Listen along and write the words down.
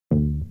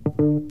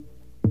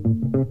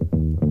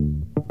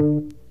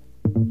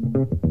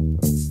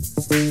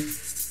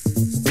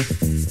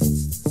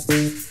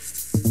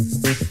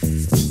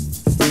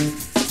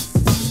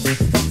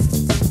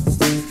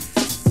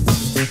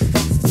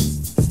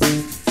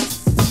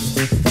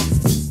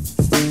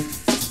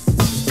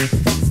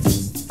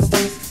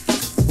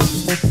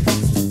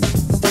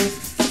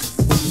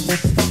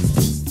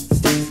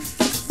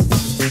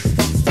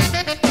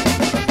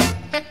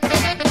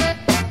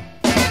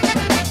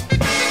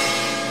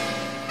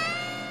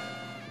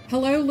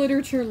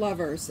Literature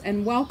lovers,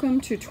 and welcome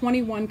to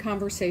 21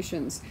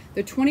 Conversations,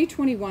 the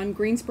 2021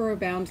 Greensboro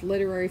Bound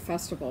Literary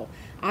Festival.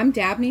 I'm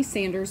Dabney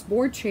Sanders,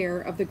 board chair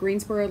of the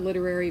Greensboro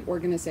Literary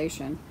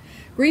Organization.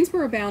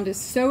 Greensboro Bound is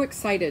so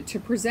excited to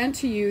present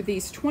to you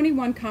these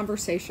 21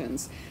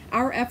 conversations,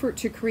 our effort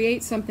to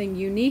create something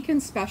unique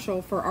and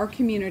special for our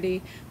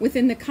community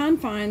within the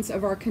confines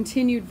of our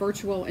continued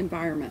virtual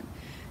environment.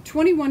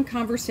 21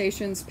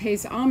 Conversations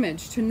pays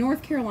homage to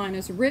North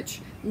Carolina's rich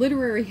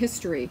literary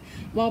history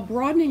while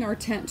broadening our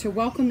tent to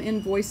welcome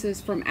in voices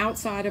from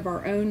outside of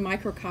our own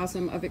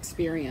microcosm of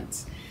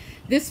experience.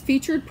 This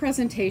featured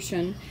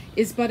presentation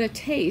is but a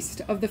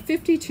taste of the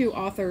 52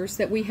 authors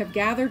that we have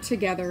gathered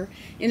together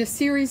in a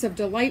series of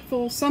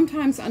delightful,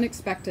 sometimes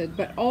unexpected,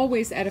 but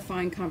always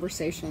edifying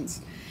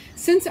conversations.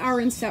 Since our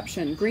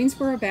inception,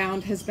 Greensboro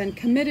Bound has been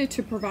committed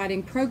to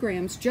providing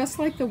programs just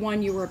like the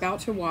one you are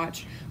about to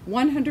watch,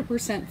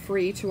 100%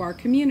 free to our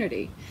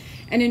community.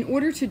 And in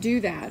order to do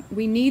that,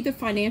 we need the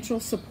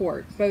financial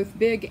support, both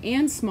big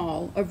and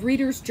small, of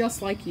readers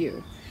just like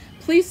you.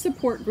 Please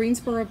support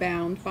Greensboro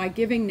Bound by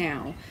giving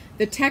now.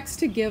 The text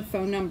to give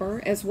phone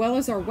number as well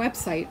as our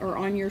website are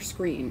on your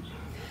screen.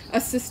 A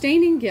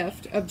sustaining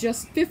gift of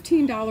just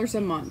 $15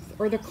 a month,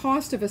 or the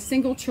cost of a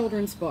single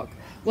children's book,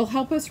 will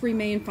help us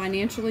remain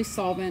financially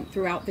solvent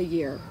throughout the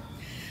year.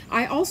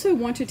 I also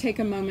want to take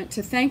a moment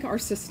to thank our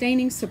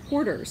sustaining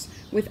supporters,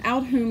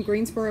 without whom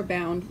Greensboro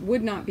Bound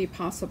would not be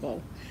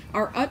possible.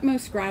 Our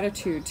utmost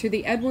gratitude to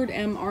the Edward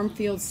M.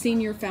 Armfield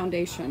Senior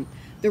Foundation,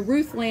 the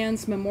Ruth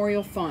Lands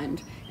Memorial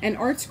Fund, and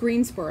Arts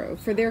Greensboro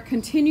for their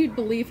continued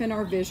belief in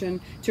our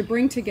vision to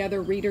bring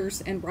together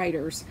readers and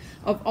writers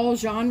of all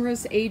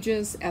genres,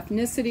 ages,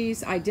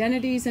 ethnicities,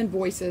 identities, and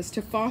voices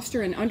to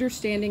foster an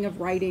understanding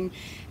of writing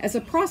as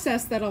a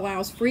process that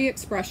allows free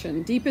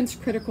expression, deepens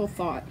critical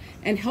thought,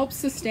 and helps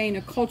sustain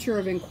a culture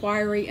of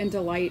inquiry and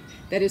delight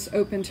that is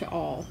open to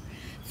all.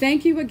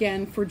 Thank you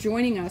again for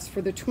joining us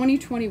for the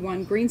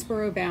 2021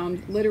 Greensboro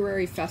Bound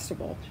Literary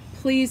Festival.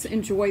 Please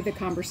enjoy the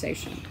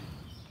conversation.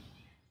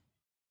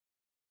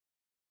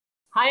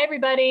 Hi,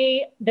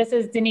 everybody. This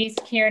is Denise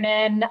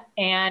Kiernan,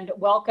 and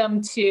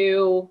welcome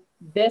to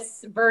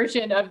this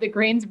version of the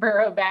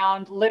Greensboro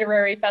Bound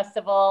Literary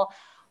Festival.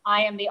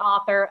 I am the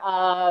author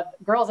of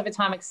Girls of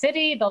Atomic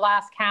City, The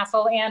Last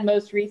Castle, and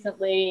most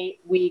recently,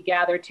 We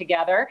Gathered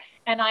Together.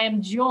 And I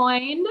am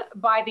joined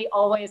by the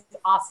always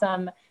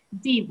awesome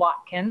Dee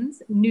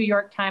Watkins, New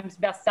York Times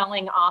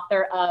bestselling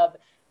author of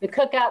The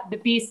Cook-Up, The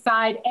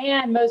B-Side,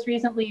 and most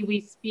recently,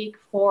 We Speak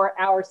for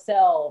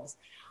Ourselves.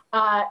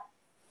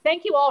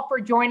 Thank you all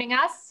for joining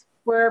us,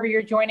 wherever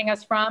you're joining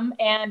us from.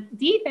 And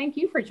Dee, thank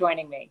you for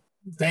joining me.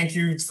 Thank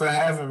you for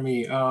having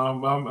me.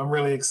 I'm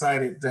really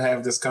excited to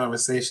have this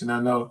conversation. I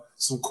know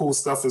some cool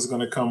stuff is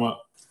going to come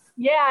up.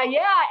 Yeah.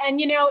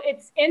 And,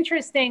 it's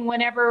interesting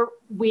whenever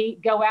we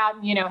go out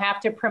and,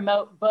 have to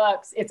promote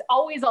books. It's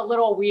always a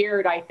little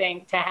weird, I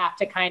think, to have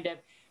to kind of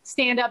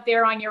stand up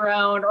there on your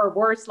own, or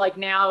worse, like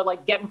now,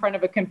 like get in front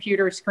of a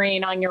computer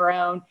screen on your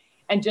own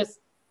and just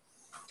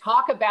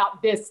talk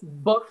about this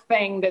book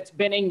thing that's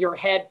been in your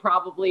head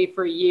probably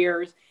for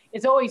years.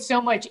 It's always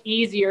so much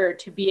easier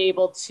to be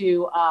able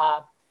to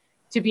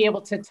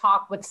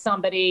talk with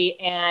somebody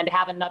and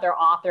have another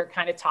author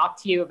kind of talk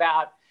to you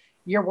about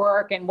your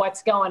work and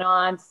what's going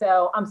on.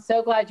 So I'm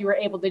so glad you were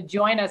able to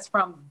join us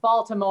from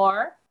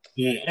Baltimore.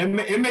 Yeah, and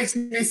it makes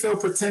me feel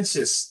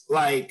pretentious,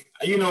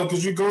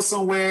 because you go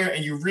somewhere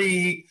and you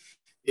read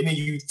and then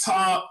you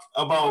talk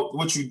about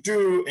what you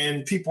do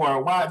and people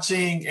are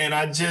watching, and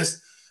I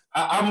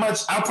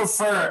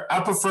prefer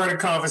the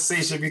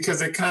conversation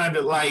because it kind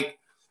of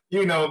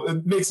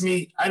it makes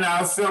me, and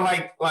I feel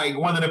like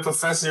one of the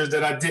professors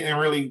that I didn't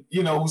really,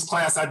 whose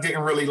class I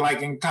didn't really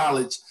like in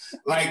college,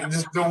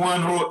 just the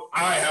one who,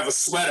 I have a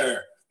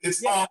sweater.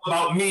 It's all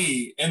about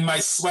me and my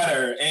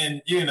sweater,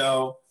 and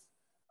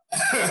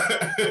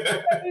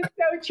That is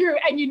so true.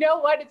 And you know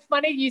what? It's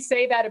funny you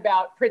say that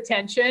about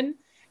pretension,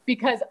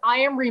 because I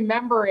am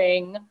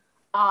remembering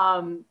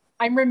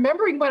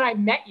when I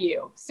met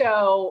you.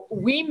 So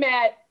we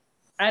met,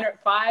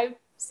 5-6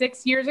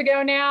 years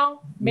ago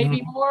now,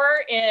 maybe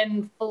more,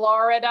 in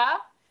Florida,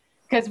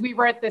 because we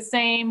were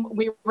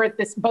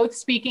both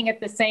speaking at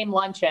the same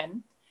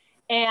luncheon.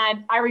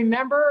 And I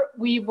remember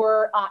we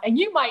were, and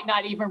you might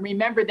not even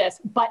remember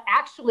this, but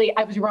actually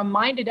I was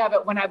reminded of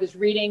it when I was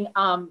reading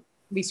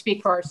We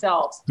Speak for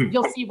Ourselves.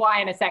 You'll see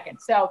why in a second.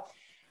 So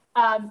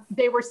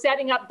they were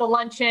setting up the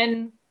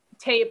luncheon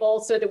table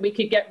so that we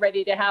could get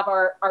ready to have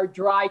our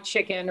dry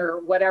chicken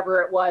or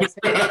whatever it was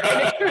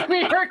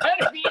we were going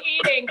to be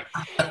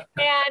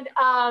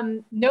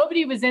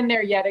nobody was in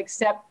there yet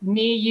except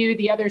me, you,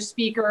 the other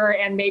speaker,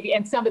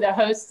 and some of the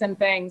hosts and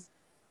things.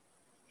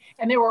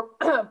 And they were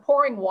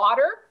pouring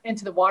water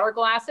into the water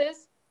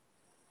glasses,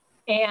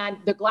 and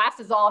the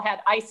glasses all had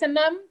ice in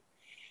them.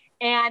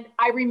 And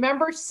I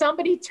remember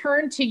somebody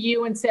turned to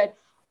you and said,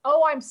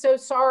 "Oh, I'm so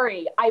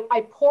sorry.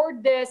 I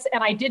poured this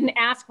and I didn't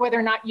ask whether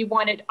or not you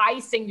wanted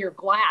ice in your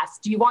glass.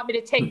 Do you want me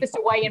to take this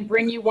away and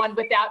bring you one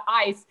without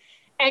ice?"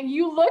 And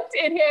you looked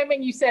at him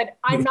and you said,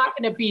 "I'm not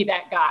going to be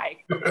that guy."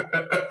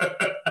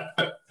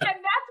 And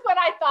that's when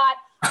I thought,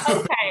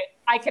 okay,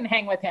 I can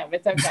hang with him.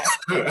 It's okay.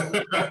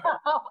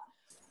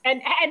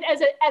 and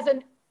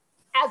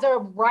as a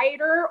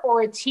writer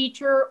or a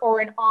teacher or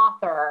an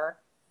author,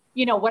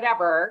 you know,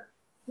 whatever,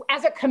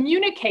 as a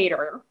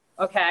communicator,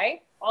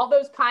 okay, all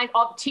those kinds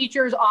of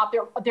teachers,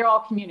 they're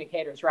all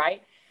communicators,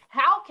 right?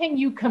 How can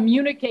you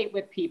communicate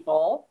with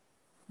people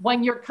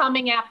when you're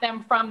coming at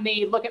them from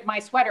the look at my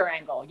sweater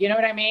angle? You know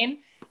what I mean?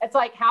 It's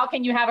like, how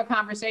can you have a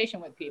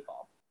conversation with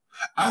people?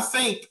 I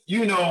think,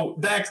 you know,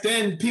 back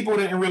then people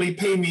didn't really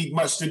pay me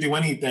much to do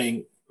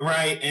anything,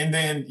 right? And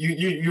then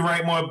you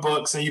write more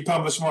books and you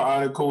publish more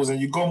articles and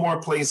you go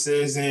more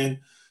places and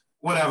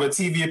whatever,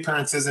 TV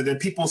appearances, and then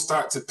people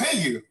start to pay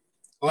you.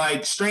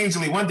 Like,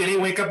 strangely, one day they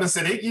wake up and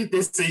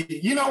they say,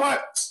 "You know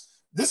what?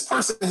 This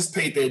person has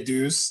paid their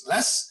dues.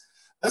 Let's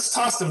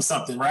toss them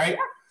something," right?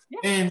 Yeah.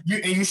 And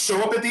you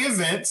show up at the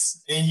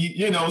events, and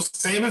you know,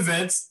 same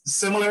events,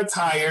 similar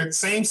attire,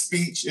 same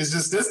speech. It's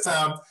just this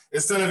time,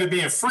 instead of it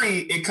being free,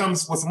 it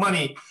comes with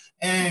money.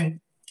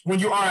 And when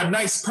you are a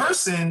nice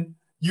person,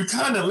 you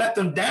kind of let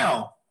them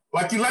down.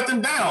 Like, you let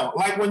them down.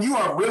 Like, when you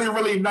are really,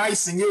 really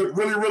nice and you're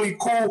really, really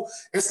cool,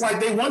 it's like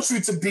they want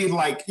you to be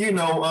like, you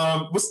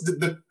know, what's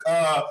the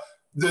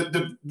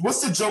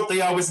what's the joke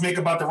they always make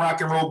about the rock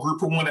and roll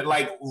group who wanted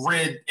like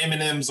red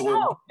M&Ms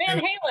or Van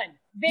Halen.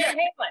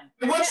 Halen.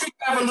 They want you to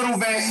have a little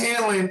Van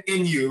Halen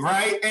in you,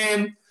 right?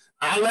 And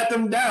I let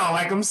them down.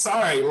 Like, I'm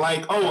sorry.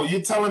 Like, oh,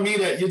 you're telling me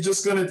that you're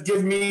just gonna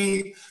give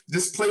me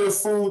this plate of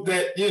food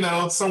that, you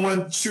know,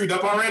 someone chewed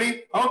up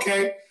already?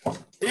 Okay.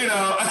 You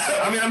know,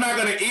 I mean, I'm not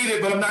going to eat it,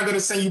 but I'm not going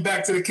to send you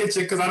back to the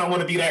kitchen because I don't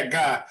want to be that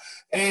guy.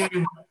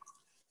 And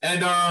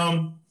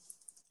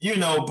you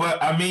know,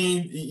 but I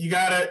mean, you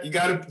gotta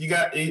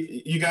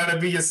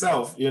be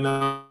yourself, you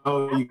know.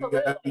 You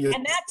gotta be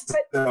yourself.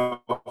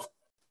 And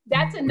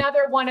that's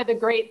another one of the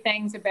great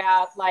things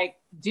about like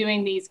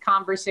doing these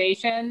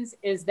conversations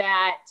is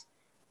that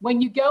when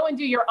you go and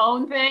do your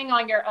own thing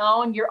on your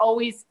own,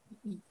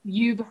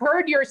 you've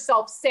heard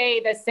yourself say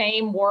the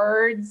same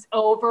words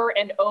over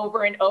and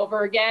over and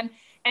over again.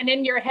 And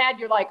in your head,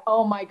 you're like,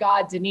 "Oh my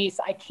God, Denise,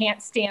 I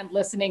can't stand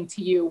listening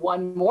to you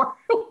one more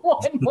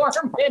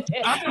minute."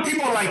 Other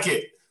people like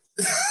it.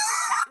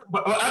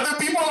 But other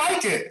people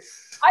like it.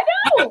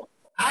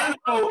 I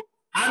know.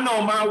 I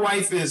know my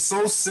wife is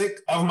so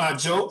sick of my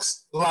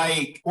jokes.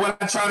 Like,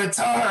 what I try to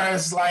tell her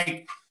is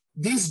like,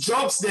 these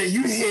jokes that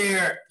you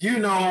hear, you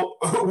know,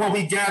 when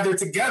we gather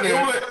together,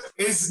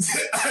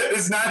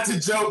 it's not the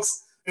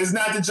jokes. It's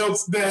not the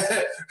jokes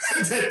that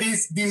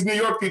these New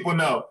York people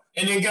know.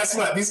 And then guess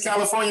what? These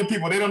California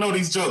people, they don't know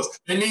these jokes.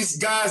 And these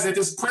guys at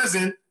this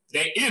prison,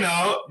 they,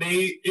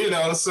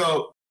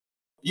 so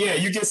yeah,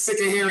 you get sick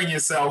of hearing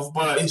yourself,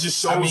 but it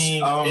just shows. I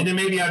mean, and then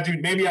maybe I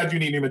do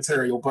need new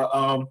material, but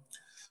I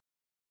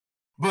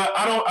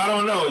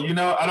don't know. You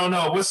know, I don't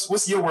know.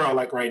 What's your world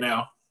like right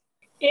now?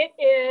 It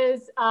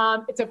is,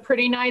 it's a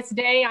pretty nice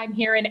day. I'm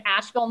here in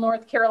Asheville,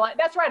 North Carolina.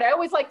 That's right. I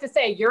always like to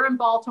say you're in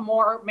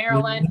Baltimore,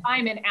 Maryland.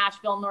 I'm in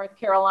Asheville, North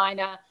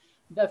Carolina.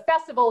 The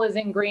festival is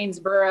in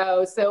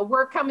Greensboro. So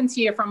we're coming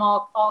to you from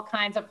all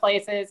kinds of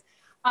places.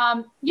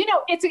 You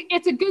know,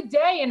 it's a good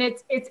day, and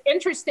it's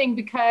interesting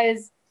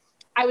because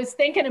I was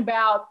thinking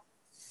about,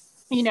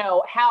 you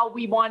know, how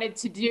we wanted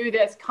to do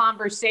this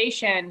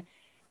conversation,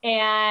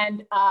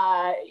 and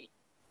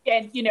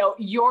you know,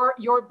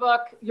 your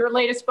book, your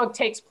latest book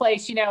takes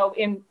place, you know,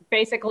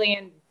 basically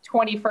in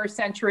 21st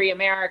century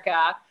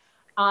America,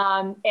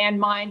 and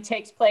mine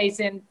takes place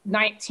in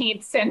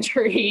 19th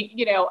century,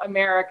 you know,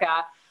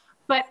 America.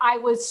 But I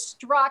was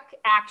struck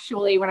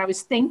actually when I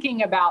was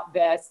thinking about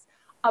this,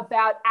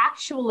 about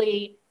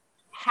actually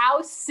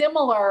how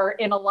similar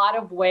in a lot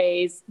of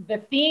ways the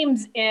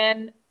themes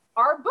in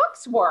our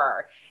books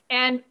were.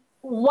 And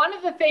one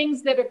of the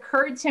things that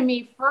occurred to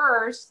me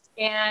first,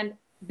 and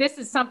this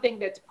is something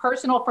that's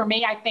personal for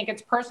me, I think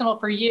it's personal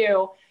for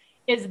you,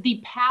 is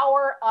the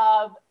power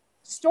of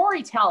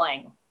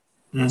storytelling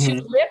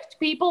to lift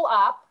people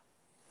up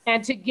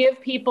and to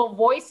give people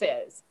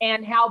voices,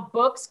 and how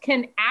books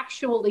can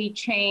actually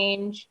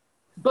change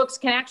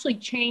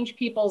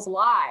people's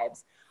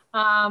lives.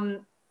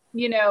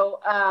 You know,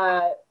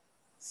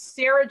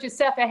 Sarah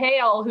Josepha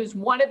Hale, who's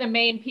one of the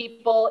main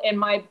people in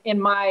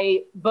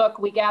my book,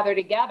 We Gather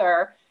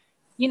Together,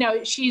 you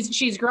know,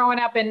 she's growing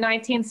up in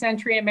 19th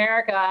century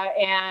America,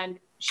 and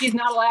she's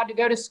not allowed to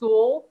go to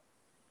school,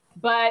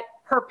 but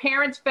her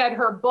parents fed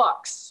her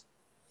books,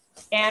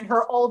 and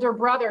her older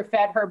brother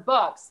fed her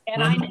books.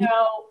 And I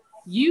know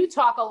you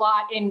talk a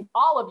lot in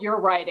all of your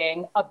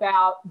writing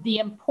about the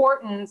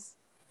importance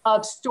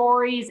of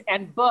stories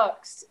and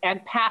books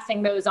and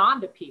passing those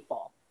on to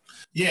people.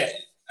 Yeah,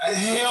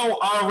 Hale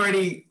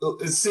already,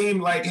 it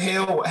seemed like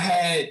Hale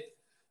had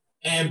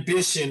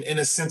ambition in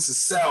a sense of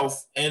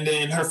self, and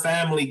then her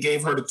family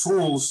gave her the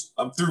tools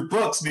through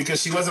books,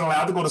 because she wasn't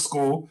allowed to go to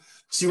school.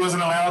 She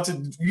wasn't allowed to,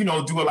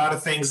 do a lot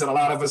of things that a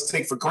lot of us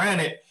take for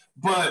granted.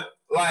 But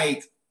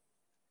like,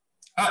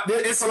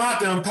 it's a lot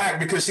to unpack,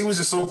 because she was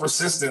just so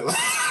persistent.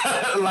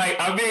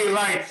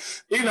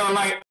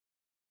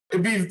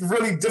 It'd be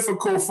really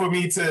difficult for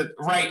me to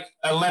write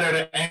a letter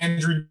to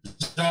Andrew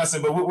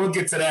Johnson, but we'll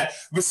get to that.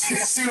 But she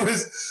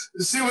was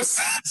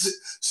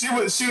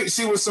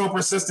so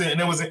persistent, and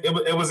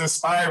it was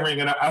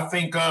inspiring. And I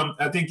think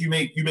you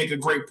make a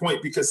great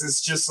point, because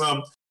it's just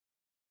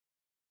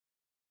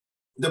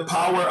the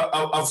power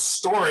of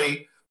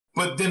story,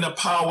 but then the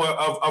power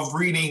of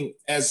reading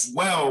as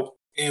well,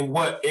 and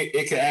what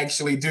it can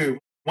actually do.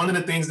 One of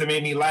the things that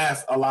made me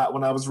laugh a lot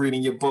when I was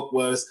reading your book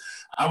was,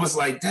 I was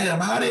like,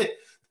 damn, how did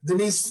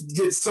Denise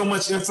get so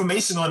much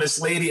information on this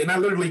lady? And I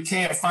literally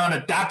can't find a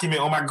document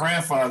on my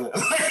grandfather.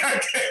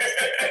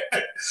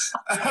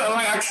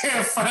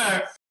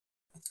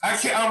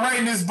 I'm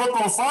writing this book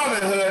on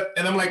fatherhood,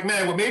 and I'm like,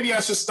 man, well, maybe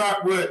I should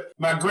start with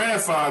my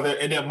grandfather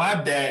and then my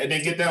dad and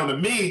then get down to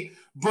me.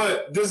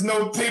 But there's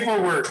no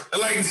paperwork.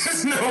 And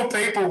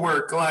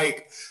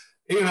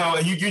you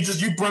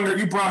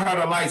brought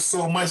her to life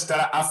so much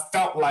that I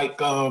felt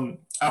like I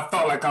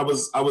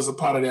was a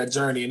part of that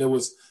journey, and it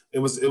was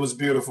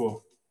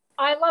beautiful.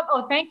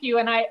 Thank you.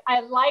 And I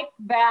like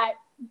that,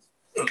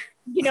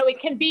 it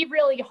can be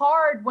really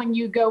hard when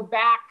you go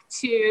back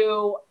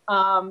to,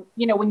 the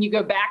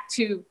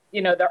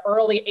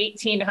early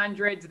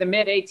 1800s, the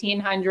mid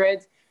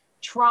 1800s,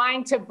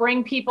 trying to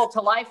bring people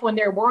to life when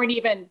there weren't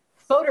even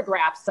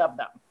photographs of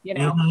them,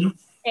 Mm-hmm.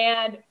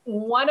 And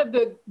one of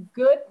the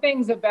good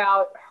things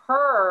about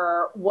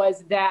her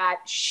was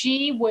that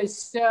she was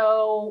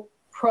so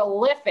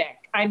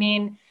prolific. I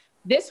mean,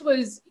 this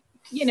was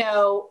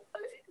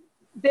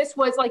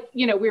like,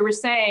 we were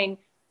saying,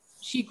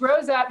 she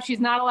grows up, she's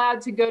not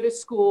allowed to go to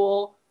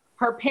school.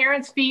 Her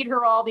parents feed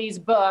her all these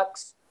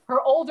books. Her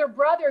older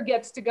brother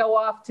gets to go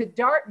off to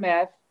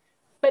Dartmouth,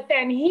 but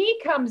then he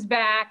comes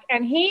back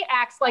and he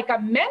acts like a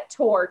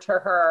mentor to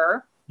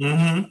her.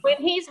 Mm-hmm. When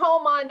he's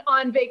home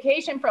on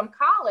vacation from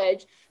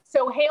college.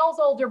 So Hale's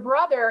older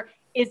brother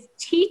is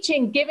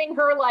giving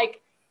her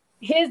like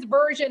his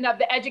version of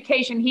the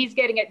education he's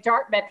getting at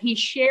Dartmouth. He's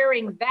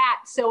sharing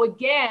that. So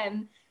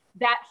again,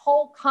 that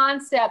whole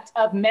concept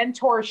of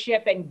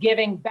mentorship and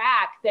giving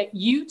back that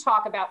you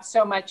talk about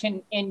so much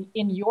in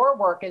your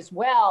work as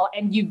well,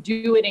 and you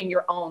do it in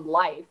your own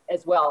life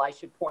as well, I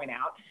should point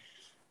out.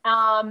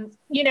 And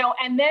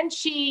then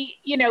she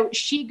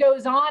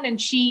goes on and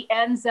she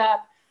ends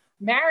up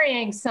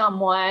marrying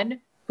someone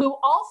who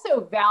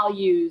also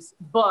values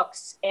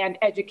books and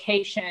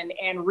education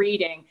and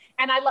reading.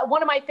 And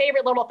one of my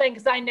favorite little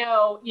things, because I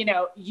know,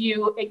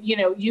 you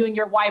and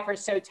your wife are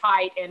so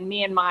tight, and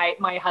me and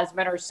my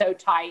husband are so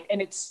tight.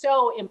 And it's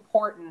so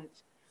important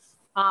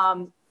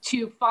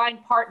to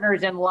find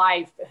partners in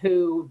life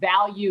who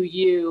value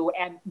you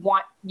and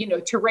want,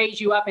 to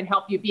raise you up and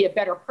help you be a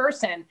better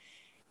person.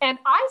 And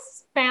I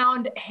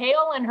found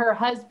Hale and her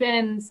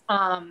husband's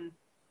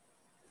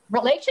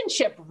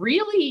relationship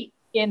really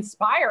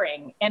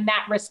inspiring in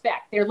that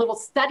respect. Their little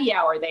study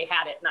hour they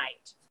had at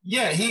night.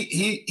 Yeah,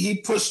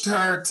 he pushed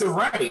her to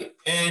write,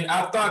 and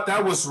I thought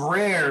that was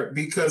rare,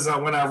 because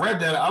when I read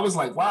that, I was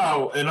like,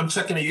 wow. And I'm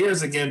checking the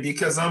years again,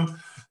 because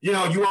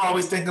you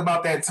always think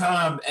about that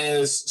time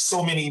as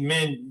so many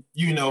men,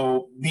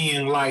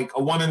 being like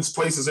a woman's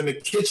place is in the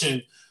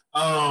kitchen.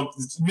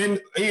 Men,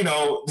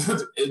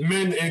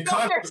 men in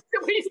Congress.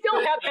 We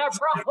still have that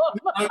problem.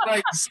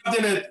 Like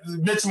something that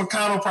Mitch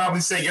McConnell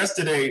probably said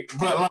yesterday,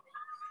 but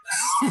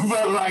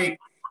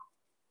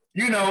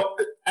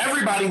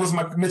everybody was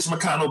Mitch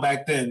McConnell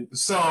back then.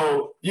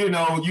 So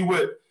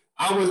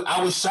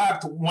I was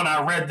shocked when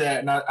I read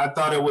that, and I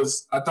thought it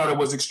was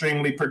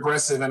extremely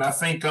progressive. And I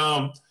think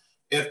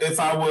if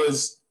I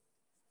was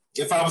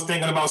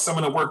thinking about some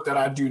of the work that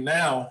I do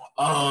now,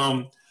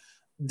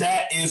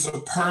 that is a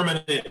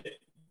permanent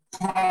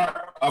part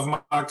of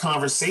my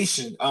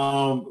conversation.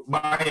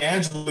 Maya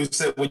Angelou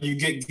said, when you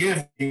get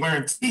gifted, you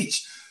learn to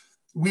teach.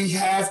 We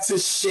have to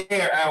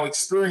share our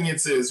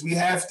experiences. We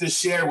have to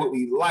share what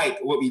we like,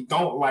 what we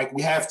don't like.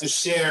 We have to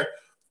share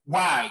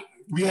why.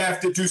 We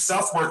have to do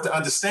self-work to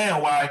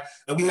understand why,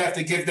 and we have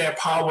to give that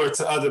power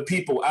to other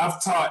people.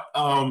 I've taught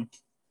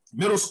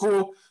middle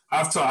school,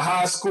 I've taught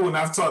high school, and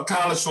I've taught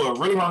college for a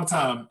really long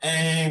time.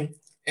 And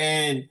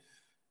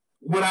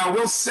what I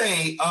will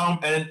say,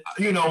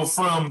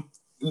 from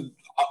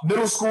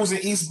middle schools in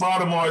East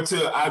Baltimore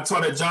I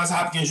taught at Johns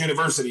Hopkins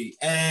University.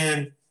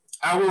 And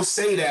I will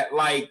say that,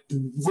 like,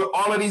 what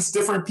all of these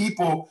different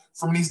people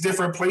from these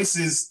different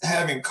places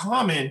have in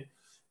common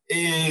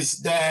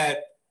is that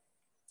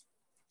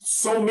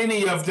so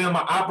many of them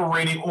are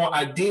operating on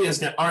ideas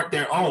that aren't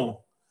their own.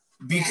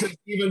 because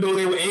even though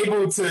they were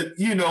able to,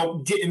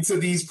 get into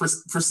these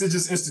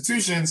prestigious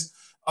institutions,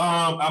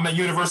 I'm at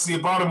University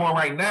of Baltimore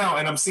right now,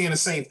 and I'm seeing the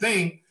same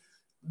thing.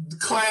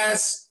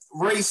 Class,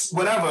 race,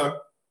 whatever,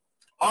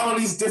 all of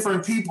these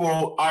different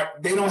people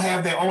they don't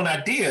have their own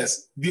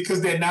ideas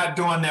because they're not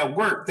doing that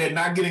work. They're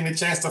not getting the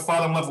chance to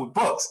fall in love with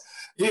books.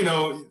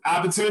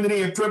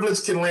 Opportunity and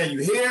privilege can land you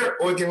here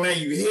or it can land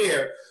you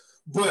here,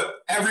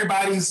 but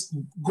everybody's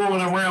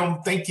going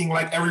around thinking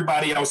like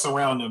everybody else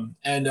around them.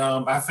 And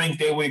I think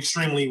they were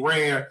extremely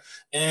rare.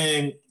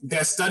 And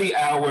that study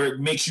hour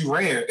makes you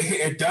rare.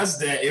 It does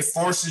that. It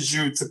forces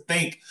you to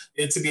think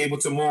and to be able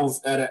to move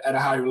at a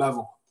higher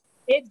level.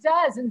 It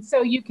does. And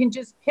so you can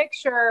just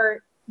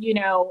picture,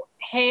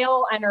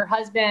 Hale and her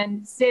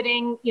husband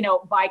sitting,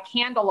 by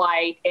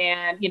candlelight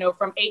and,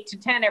 from 8 to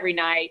 10 every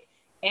night.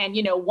 And,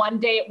 one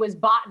day it was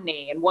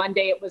botany and one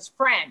day it was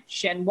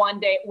French and one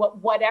day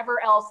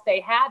whatever else they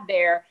had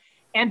there.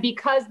 And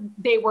because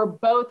they were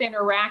both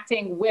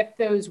interacting with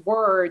those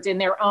words in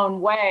their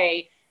own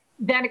way,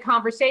 then a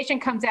conversation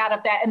comes out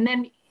of that. And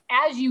then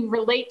as you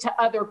relate to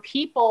other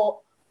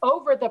people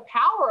over the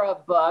power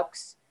of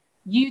books,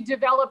 you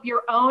develop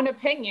your own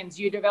opinions,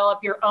 you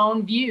develop your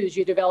own views,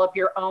 you develop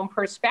your own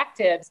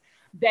perspectives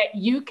that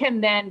you can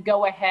then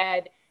go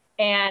ahead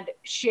and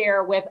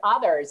share with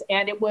others.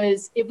 And it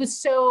was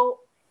so,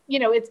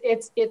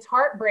 it's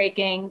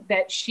heartbreaking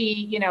that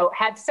she,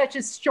 had such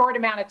a short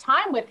amount of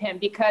time with him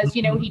because,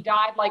 he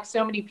died like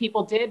so many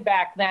people did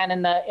back then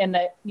in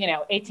the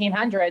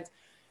 1800s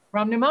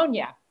from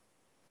pneumonia.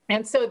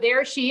 And so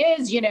there she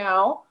is,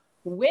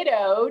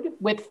 widowed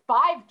with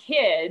 5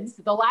 kids,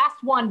 the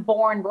last one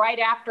born right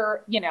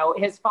after,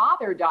 his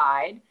father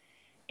died.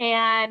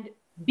 And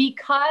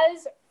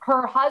because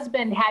her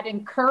husband had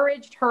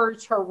encouraged her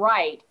to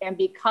write, and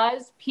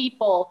because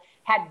people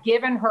had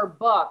given her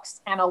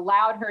books and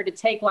allowed her to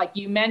take, like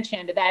you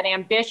mentioned, that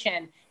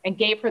ambition and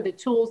gave her the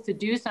tools to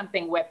do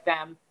something with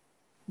them,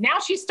 now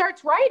she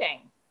starts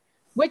writing,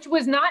 which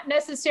was not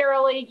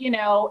necessarily,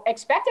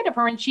 expected of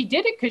her. And she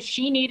did it because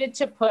she needed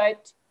to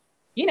put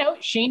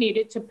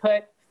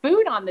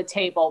food on the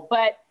table.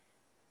 But,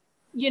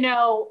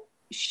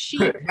 she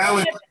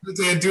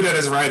can't do that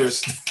as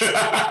writers.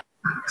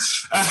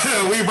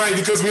 We write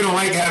because we don't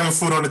like having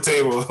food on the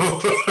table.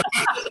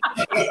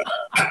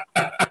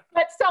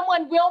 But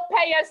someone will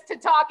pay us to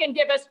talk and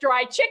give us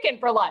dry chicken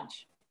for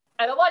lunch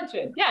at a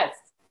luncheon. Yes.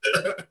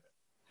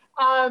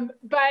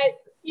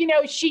 But,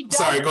 she does.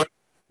 Sorry, go ahead.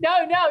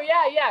 No,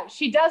 yeah.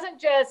 She doesn't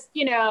just,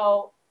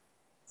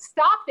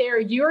 stop there.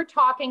 You're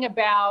talking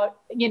about,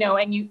 and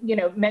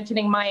you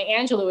mentioning Maya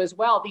Angelou as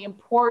well, the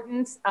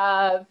importance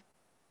of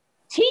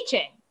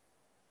teaching.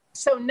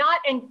 So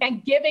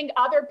and giving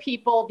other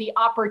people the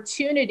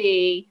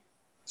opportunity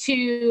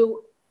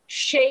to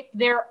shape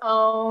their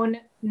own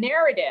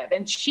narrative.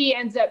 And she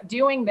ends up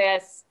doing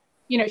this,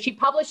 she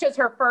publishes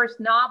her first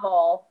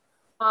novel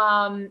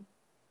and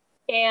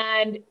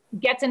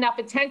gets enough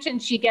attention.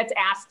 She gets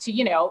asked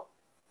to,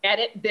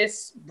 edit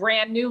this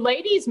brand new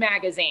ladies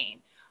magazine.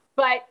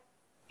 But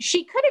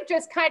she could have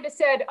just kind of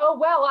said, oh,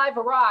 well, I've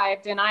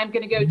arrived and I'm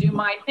going to go do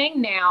my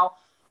thing now.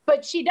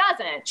 But she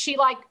doesn't. She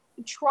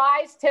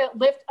tries to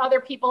lift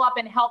other people up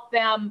and help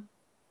them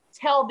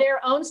tell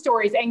their own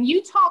stories. And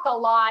you talk a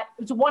lot.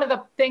 It's one of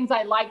the things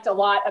I liked a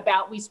lot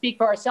about We Speak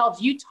for Ourselves.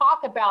 You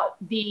talk about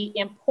the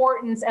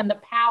importance and the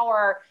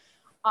power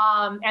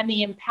and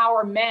the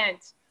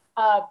empowerment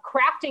of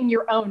crafting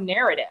your own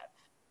narrative,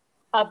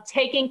 of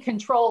taking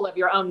control of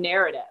your own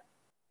narrative.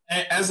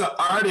 As an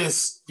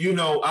artist,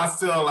 I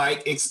feel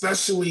like,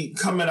 especially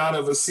coming out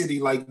of a city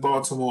like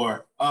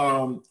Baltimore,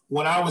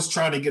 when I was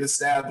trying to get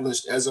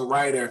established as a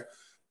writer,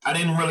 I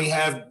didn't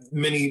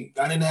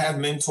have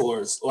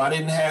mentors, or I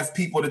didn't have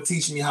people to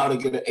teach me how to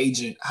get an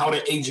agent, how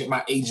to agent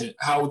my agent,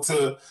 how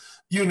to,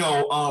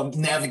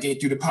 navigate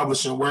through the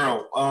publishing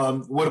world,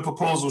 what a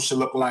proposal should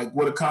look like,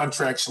 what a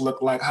contract should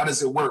look like, how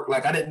does it work?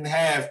 Like, I didn't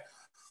have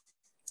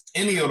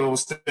any of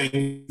those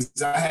things.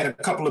 I had a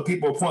couple of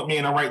people point me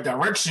in the right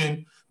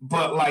direction,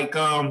 but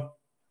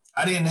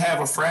I didn't have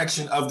a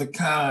fraction of the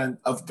kind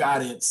of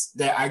guidance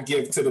that I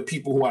give to the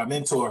people who I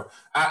mentor.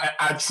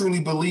 I truly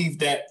believe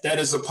that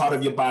is a part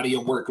of your body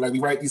of work. Like, we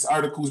write these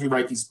articles, we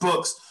write these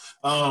books,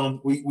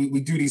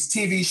 we do these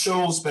TV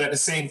shows, but at the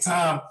same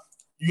time,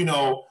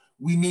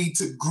 we need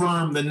to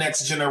groom the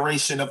next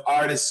generation of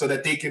artists so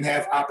that they can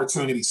have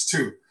opportunities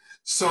too.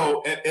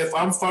 So if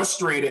I'm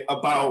frustrated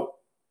about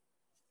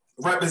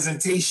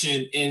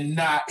representation and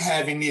not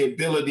having the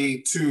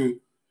ability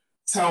to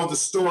tell the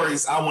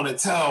stories I want to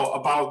tell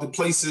about the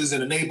places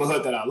in the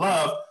neighborhood that I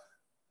love,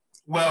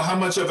 well, how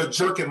much of a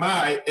jerk am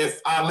I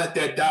if I let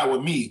that die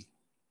with me?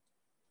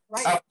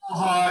 Right. I fall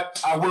hard,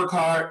 I work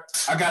hard,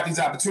 I got these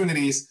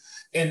opportunities,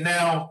 and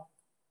now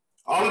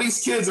all of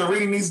these kids are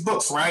reading these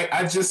books, right?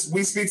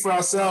 We Speak for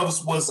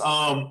Ourselves was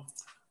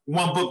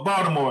One Book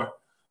Baltimore,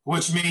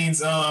 which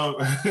means, and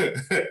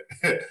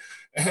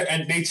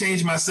they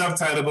changed my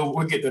subtitle, but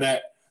we'll get to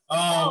that.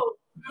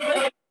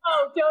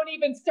 don't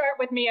even start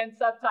with me in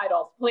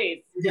subtitles,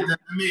 please. Yeah.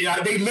 I mean,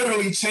 they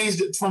literally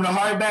changed it from the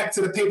hardback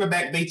to the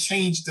paperback. They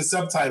changed the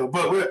subtitle,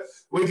 but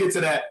we'll get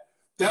to that.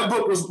 That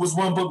book was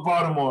One Book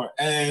Baltimore,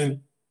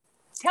 and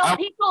tell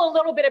people a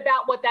little bit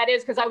about what that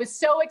is, because I was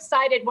so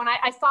excited when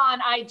I saw on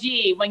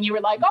IG when you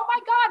were like, oh my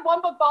God,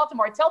 One Book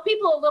Baltimore. Tell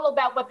people a little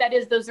about what that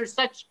is. Those are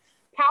such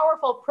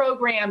powerful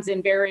programs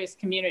in various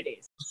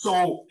communities.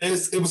 So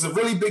it was a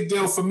really big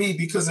deal for me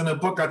because in the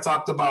book I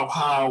talked about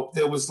how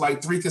there was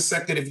like 3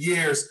 consecutive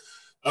years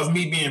of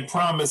me being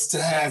promised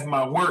to have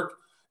my work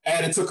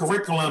added to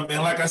curriculum.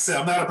 And like I said,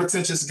 I'm not a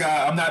pretentious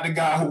guy. I'm not the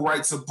guy who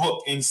writes a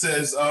book and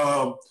says,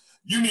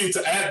 you need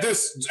to add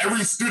this.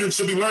 Every student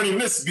should be learning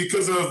this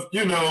because of,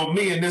 you know,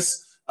 me and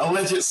this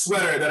alleged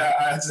sweater that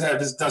I just have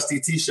this dusty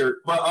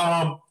t-shirt. But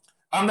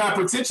I'm not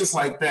pretentious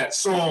like that.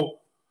 So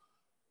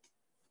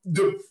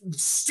the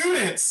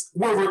students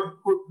were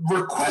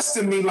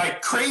requesting me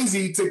like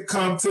crazy to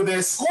come to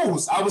their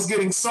schools. I was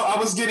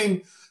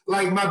getting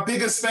like my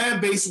biggest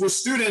fan base were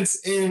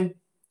students in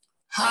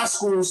high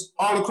schools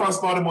all across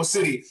Baltimore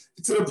City,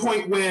 to the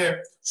point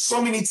where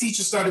so many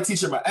teachers started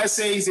teaching my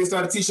essays, they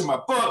started teaching my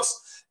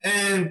books,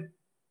 and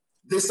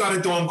they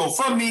started doing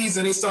GoFundMes,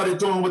 and they started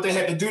doing what they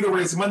had to do to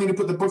raise money to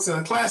put the books in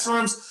the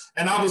classrooms.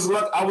 And I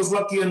was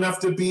lucky enough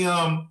to be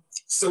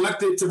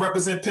selected to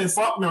represent Penn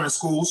Faulkner in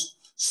schools.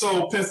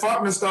 So Penn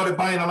Faulkner started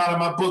buying a lot of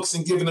my books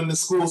and giving them to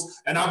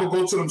schools, and I would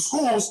go to them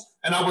schools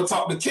and I would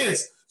talk to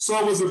kids. So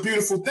it was a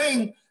beautiful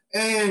thing.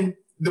 And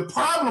the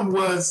problem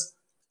was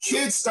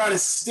kids started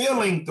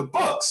stealing the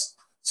books.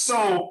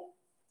 So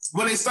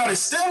when they started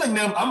stealing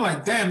them, I'm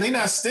like, damn, they're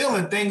not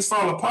stealing Things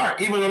Fall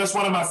Apart, even though that's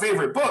one of my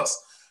favorite books.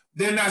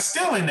 They're not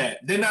stealing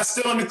that. They're not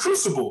stealing The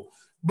Crucible,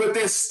 but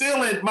they're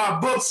stealing my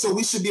books, so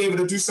we should be able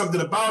to do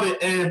something about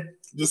it. And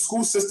the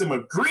school system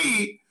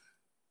agreed,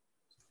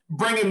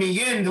 bringing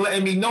me in,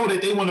 letting me know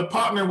that they want to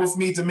partner with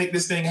me to make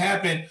this thing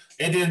happen.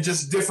 And then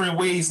just different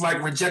ways,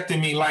 like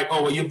rejecting me, like,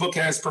 oh, well, your book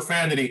has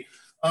profanity.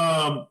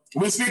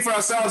 We Speak for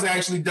Ourselves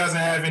actually doesn't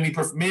have any,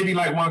 maybe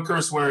like one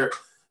curse word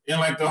in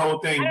like the whole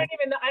thing.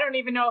 I don't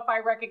even know if I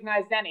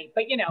recognized any,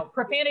 but you know,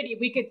 profanity,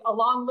 a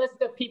long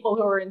list of people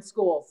who are in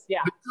schools.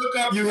 Yeah.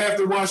 You have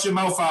to wash your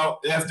mouth out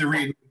after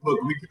reading the book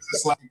because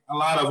it's like a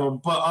lot of them,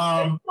 but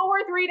it's still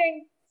worth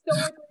reading.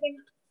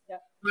 Yeah.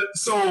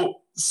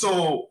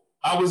 So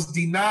I was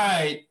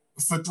denied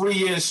for 3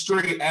 years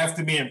straight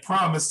after being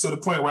promised, to the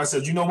point where I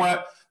said, you know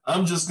what?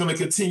 I'm just going to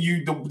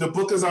continue. The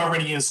book is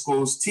already in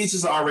schools.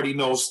 Teachers already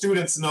know.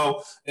 Students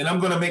know. And I'm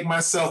going to make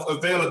myself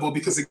available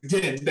because,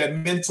 again, that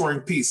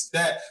mentoring piece,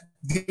 that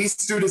these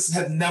students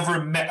have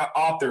never met an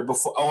author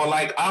before. Or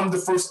like I'm the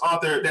first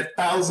author that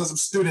thousands of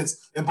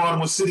students in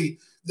Baltimore City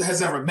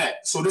has ever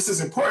met. So this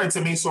is important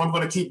to me. So I'm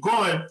going to keep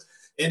going.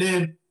 And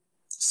then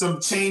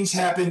some change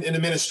happened in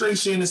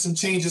administration and some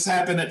changes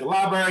happened at the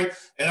library.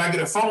 And I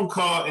get a phone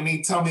call and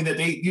they tell me that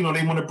they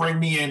want to bring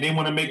me in. They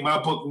want to make my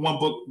book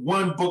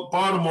One Book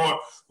Baltimore,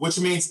 which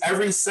means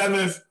every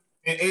 7th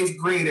and 8th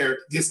grader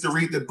gets to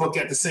read the book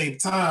at the same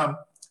time.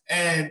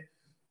 And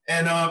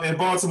in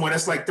Baltimore,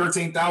 that's like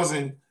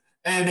 13,000.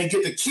 And they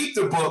get to keep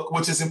the book,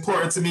 which is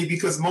important to me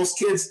because most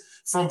kids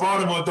from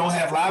Baltimore don't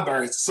have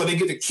libraries. So they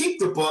get to keep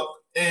the book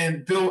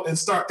and build and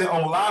start their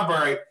own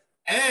library.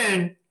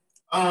 And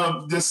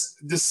the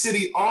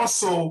city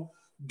also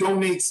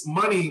donates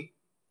money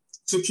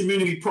to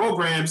community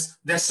programs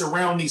that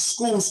surround these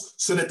schools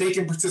so that they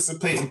can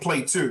participate and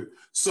play too.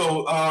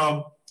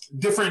 So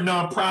different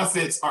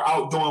nonprofits are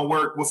out doing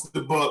work with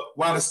the book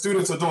while the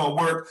students are doing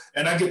work,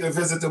 and I get to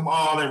visit them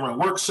all and run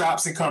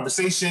workshops and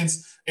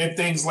conversations and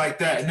things like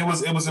that. And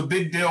it was a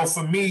big deal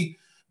for me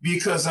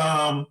because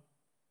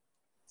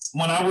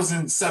when I was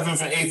in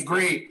 7th and 8th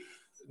grade,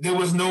 there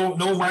was no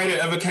writer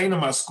ever came to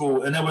my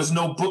school, and there was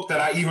no book that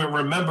I even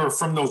remember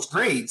from those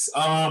grades.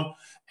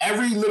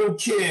 Every little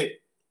kid,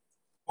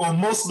 or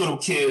most little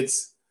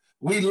kids,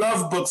 we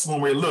love books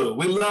when we're little.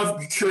 We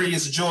love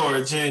Curious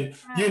George, and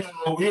you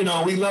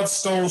know, we love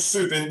Stone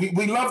Soup, and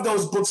we love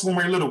those books when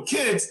we're little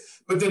kids.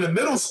 But then in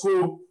middle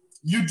school,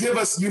 you hit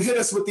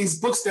us with these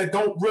books that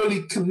don't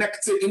really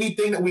connect to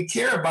anything that we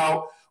care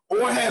about,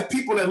 or have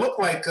people that look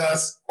like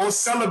us, or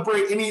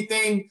celebrate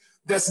anything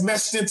that's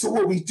meshed into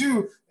what we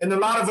do. And a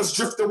lot of us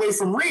drift away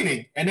from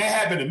reading. And that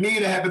happened to me,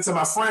 that happened to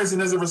my friends.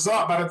 And as a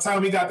result, by the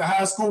time we got to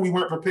high school, we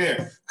weren't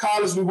prepared.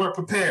 College, we weren't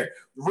prepared.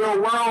 The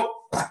real world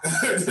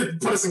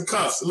put us in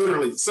cuffs,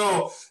 literally.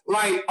 So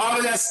like all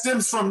of that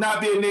stems from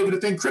not being able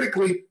to think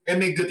critically and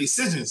make good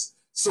decisions.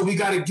 So we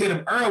got to get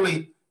them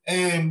early.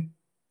 And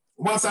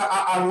once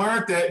I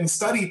learned that and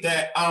studied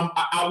that,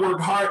 I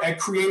worked hard at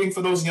creating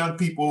for those young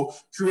people,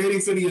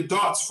 creating for the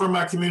adults from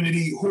my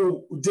community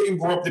who didn't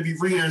grow up to be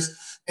readers.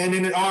 And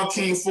then it all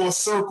came full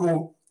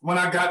circle when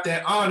I got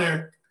that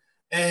honor,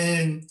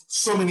 and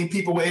so many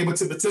people were able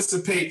to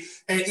participate.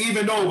 And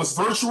even though it was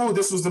virtual,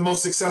 this was the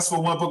most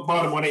successful One Book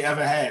Baltimore they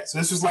ever had. So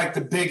this was like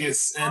the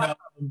biggest. And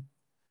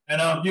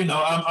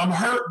I'm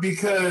hurt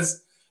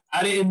because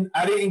I didn't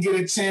get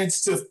a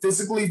chance to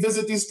physically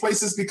visit these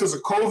places because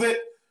of COVID.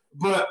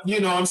 But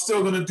I'm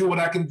still gonna do what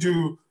I can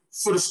do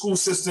for the school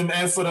system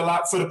and for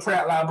the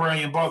Pratt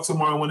Library in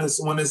Baltimore when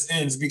this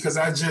ends, because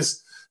I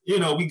just, you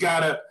know, we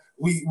gotta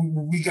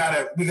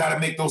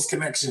make those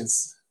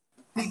connections.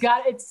 You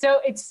got it.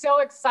 It's so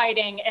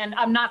exciting, and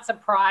I'm not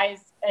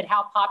surprised at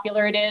how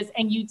popular it is.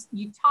 And you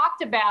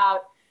talked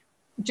about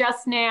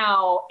just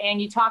now,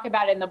 and you talk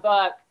about it in the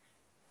book,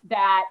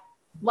 that,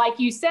 like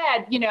you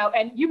said, you know,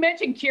 and you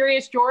mentioned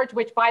Curious George,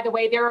 which, by the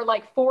way, there are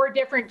like 4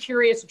 different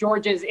Curious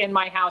Georges in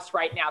my house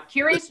right now.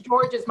 Curious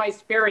George is my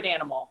spirit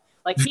animal.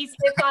 Like, he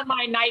sits on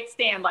my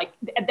nightstand. Like,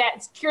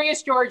 that's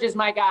Curious George is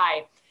my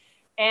guy.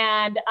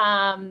 And,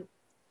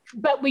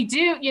 but we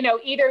do, you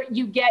know, either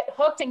you get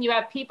hooked and you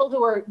have people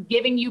who are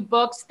giving you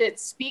books that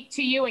speak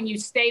to you and you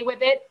stay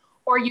with it,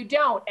 or you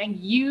don't. And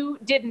you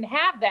didn't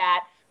have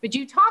that, but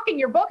you talk in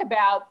your book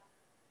about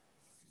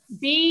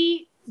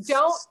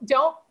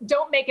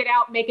don't make it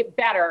out, make it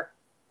better,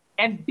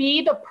 and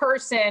be the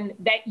person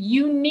that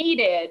you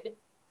needed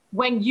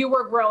when you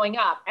were growing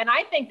up. And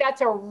I think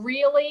that's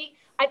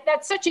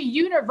that's such a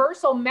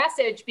universal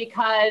message,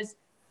 because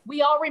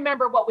we all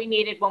remember what we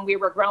needed when we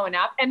were growing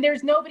up. And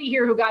there's nobody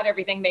here who got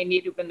everything they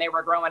needed when they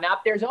were growing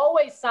up. There's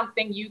always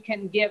something you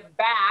can give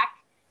back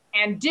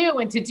and do.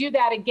 And to do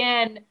that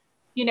again,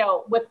 you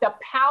know, with the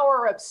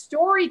power of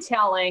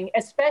storytelling,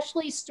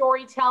 especially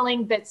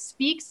storytelling that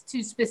speaks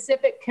to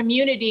specific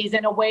communities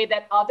in a way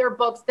that other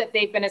books that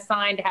they've been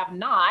assigned have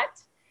not,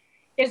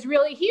 is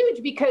really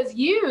huge. Because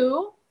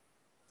you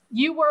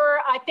were,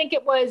 I think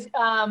it was,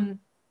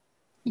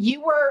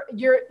 you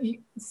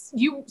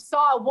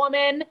saw a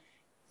woman.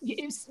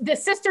 The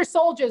Sister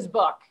Soldiers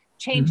book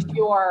changed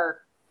your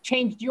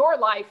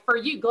life for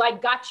you,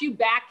 like got you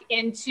back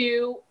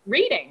into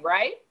reading,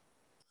 right?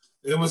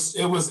 It was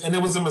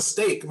a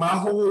mistake. My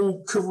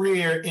whole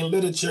career in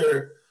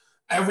literature,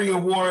 every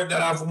award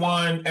that I've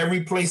won,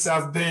 every place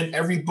I've been,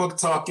 every book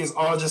talk is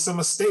all just a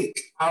mistake.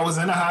 I was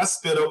in a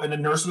hospital and the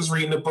nurse was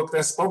reading a book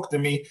that spoke to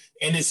me,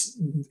 and it's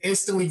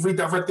instantly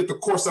redirected the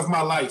course of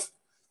my life.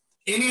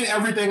 Any and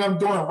everything I'm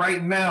doing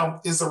right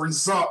now is a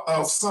result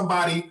of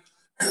somebody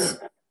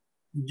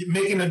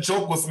making a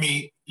joke with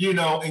me, you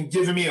know, and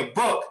giving me a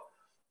book,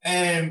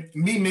 and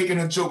me making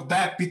a joke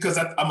back, because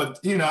I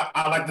like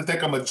to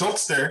think I'm a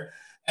jokester.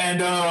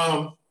 And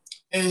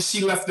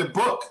she left the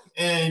book,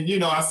 and, you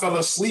know, I fell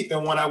asleep.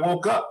 And when I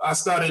woke up, I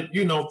started,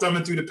 you know,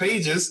 thumbing through the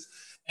pages,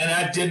 and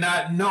I did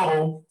not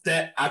know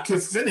that I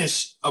could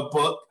finish a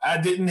book. I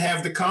didn't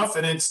have the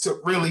confidence to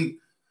really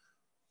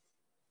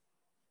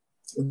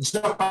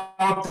jump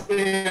out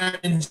there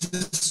and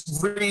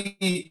just read,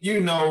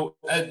 you know,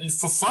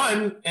 for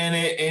fun. And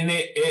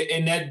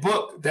that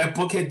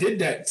book had did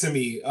that to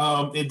me.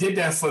 It did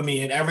that for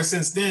me. And ever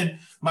since then,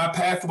 my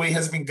pathway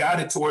has been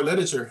guided toward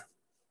literature.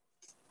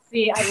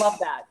 See, I love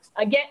that.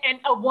 Again, and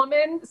a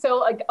woman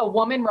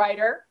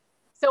writer.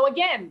 So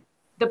again,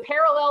 the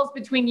parallels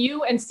between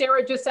you and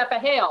Sarah Josepha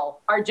Hale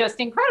are just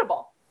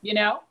incredible, you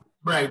know?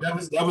 Right. That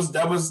was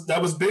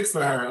big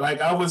for her. Like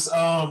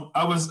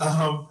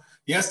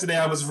yesterday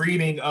I was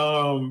reading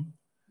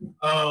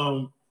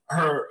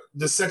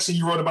the section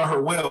you wrote about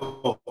her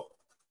will.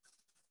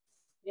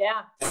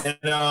 Yeah. And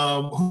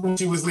who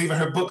she was leaving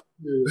her book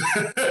to.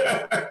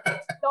 The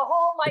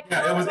whole, like,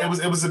 yeah,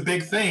 it was a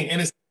big thing.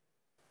 And it's,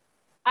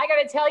 I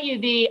got to tell you,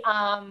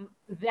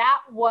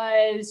 that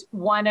was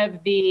one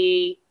of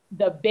the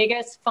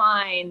biggest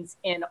finds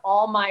in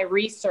all my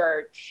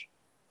research.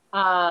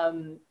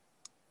 And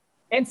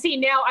see,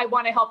 now I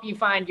want to help you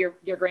find your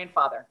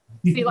grandfather.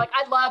 See, like,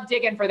 I love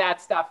digging for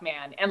that stuff,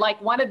 man. And like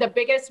one of the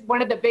biggest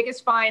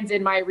finds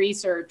in my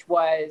research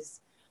was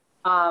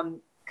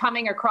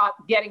coming across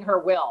getting her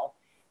will.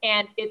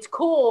 And it's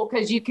cool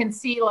because you can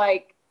see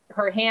like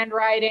her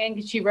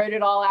handwriting. She wrote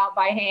it all out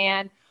by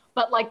hand.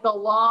 But like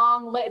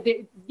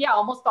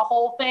almost the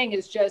whole thing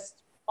is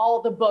just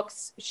all the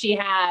books she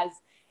has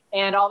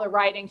and all the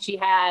writing she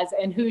has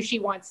and who she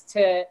wants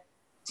to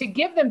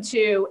give them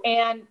to.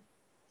 And,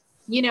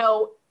 you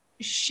know,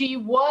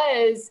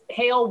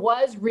 Hale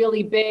was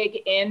really big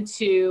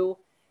into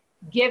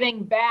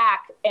giving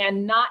back,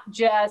 and not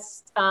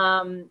just,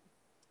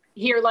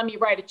 here, let me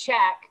write a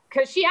check.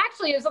 Because she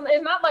actually it's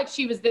not like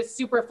she was this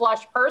super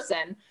flush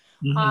person.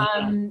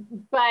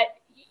 But,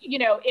 you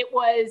know, it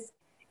was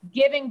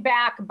giving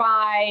back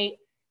by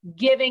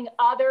giving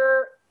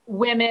other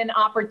women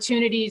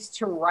opportunities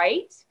to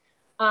write,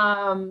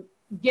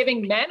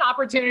 giving men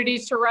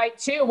opportunities to write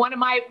too. One of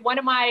my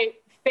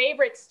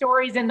favorite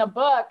stories in the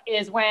book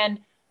is when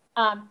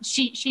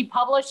she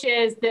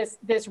publishes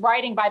this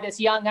writing by this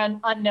young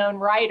unknown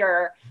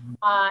writer,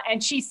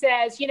 and she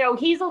says, you know,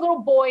 he's a little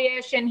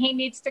boyish and he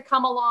needs to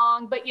come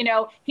along, but you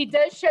know, he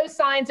does show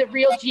signs of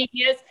real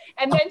genius.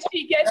 And then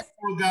she gets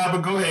oh God,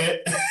 but go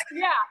ahead.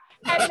 Yeah.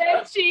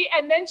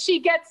 And then she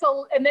gets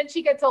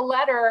a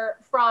letter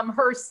from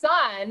her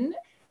son,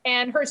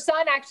 and her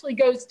son actually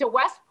goes to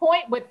West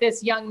Point with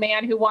this young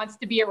man who wants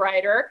to be a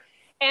writer,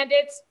 and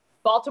it's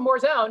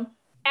Baltimore's own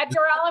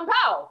Edgar Allan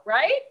Poe,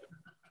 right?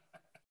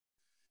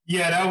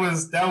 Yeah,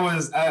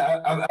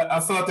 I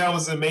thought that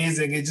was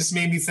amazing. It just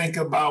made me think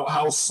about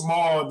how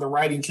small the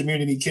writing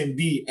community can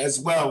be as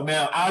well.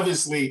 Now,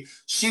 obviously,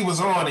 she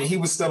was on and he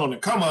was still on the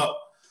come up,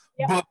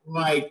 Yep. but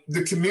like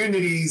the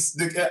communities,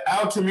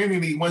 our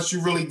community, once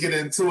you really get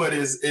into it,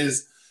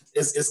 is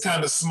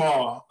kind of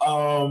small.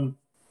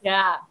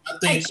 Yeah, I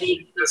think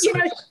she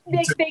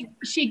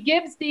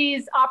gives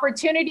these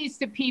opportunities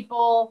to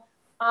people.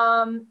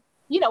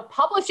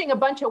 Publishing a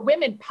bunch of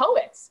women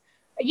poets.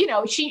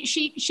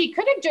 She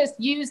could have just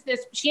used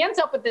this. She ends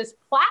up with this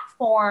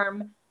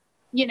platform,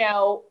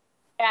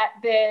 at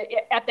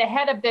the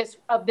head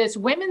of this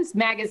women's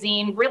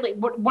magazine, really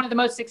one of the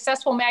most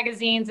successful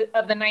magazines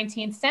of the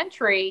 19th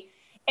century.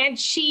 And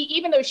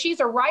even though she's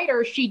a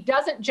writer, she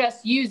doesn't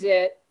just use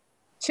it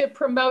to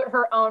promote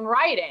her own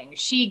writing.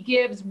 She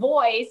gives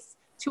voice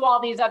to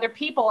all these other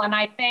people. And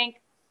I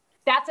think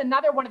that's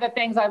another one of the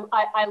things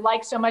I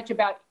like so much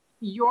about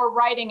your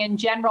writing in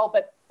general,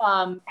 but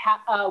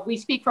we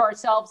speak for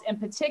ourselves in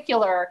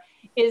particular,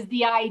 is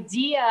the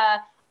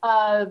idea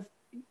of,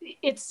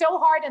 it's so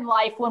hard in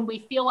life when we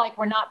feel like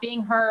we're not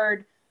being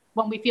heard,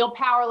 when we feel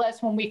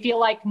powerless, when we feel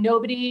like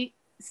nobody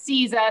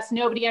sees us,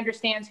 nobody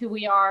understands who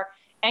we are.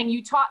 And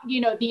you talk,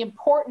 the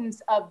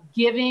importance of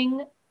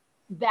giving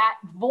that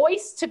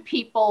voice to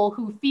people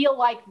who feel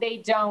like they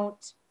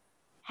don't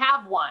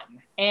have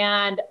one,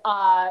 and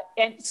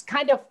it's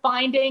kind of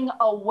finding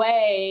a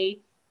way.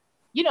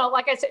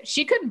 Like I said,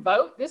 she couldn't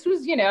vote. This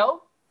was the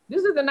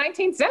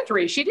 19th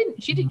century. She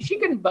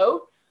couldn't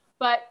vote,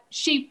 but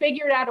she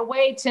figured out a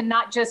way to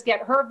not just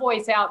get her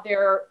voice out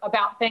there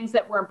about things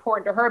that were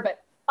important to her,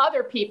 but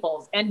other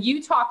people's. And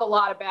you talk a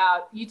lot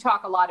about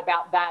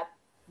that,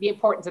 the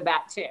importance of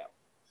that too.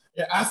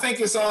 Yeah, I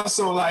think it's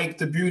also like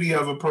the beauty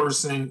of a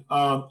person,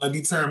 a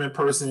determined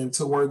person,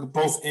 to work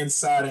both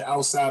inside and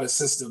outside of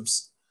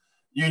systems.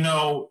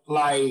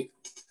 Like,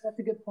 that's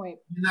a good point.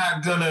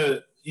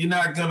 You're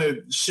not gonna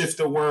shift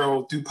the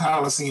world through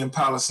policy and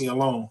policy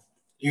alone.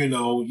 You're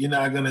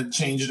not gonna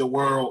change the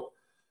world.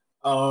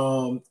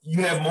 You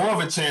have more of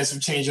a chance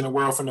of changing the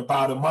world from the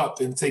bottom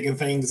up and taking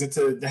things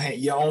into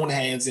your own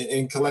hands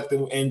and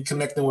collecting and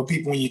connecting with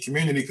people in your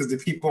community, because the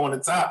people on the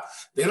top,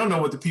 they don't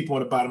know what the people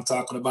on the bottom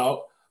talking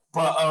about.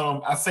 But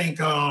I think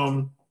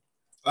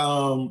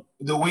the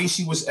way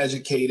she was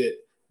educated,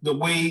 the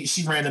way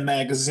she ran the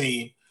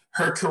magazine,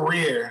 her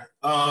career,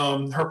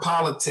 her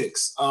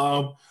politics,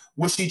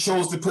 what she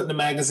chose to put in the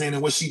magazine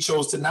and what she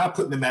chose to not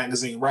put in the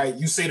magazine, right?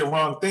 You say the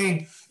wrong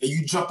thing and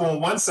you jump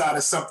on one side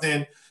of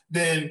something,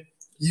 then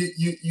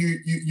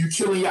you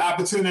killing your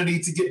opportunity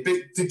to get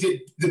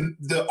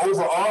the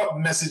overall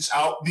message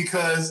out,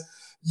 because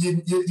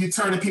you're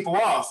turning people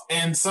off.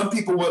 And some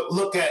people would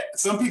look at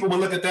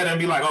that and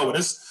be like, oh,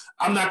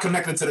 I'm not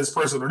connected to this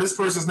person, or this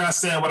person's not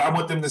saying what I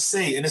want them to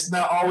say. And it's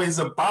not always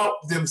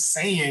about them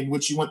saying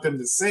what you want them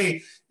to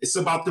say. It's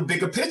about the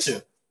bigger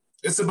picture.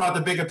 It's about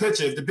the bigger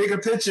picture. If the bigger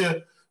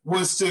picture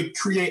was to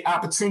create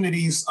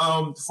opportunities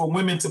for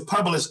women to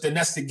publish, then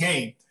that's the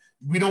game.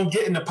 We don't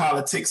get into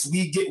politics.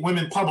 We get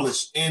women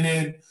published. And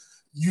then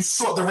you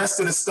sort the rest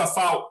of the stuff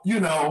out,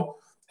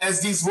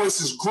 as these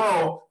voices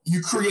grow,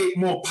 you create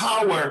more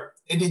power,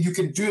 and then you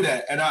can do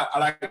that. And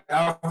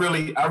I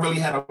really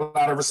had a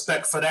lot of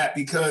respect for that,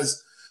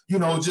 because,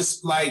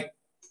 just like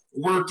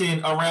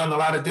working around a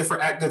lot of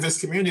different activist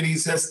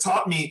communities has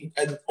taught me,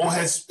 or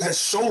has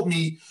showed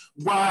me,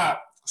 why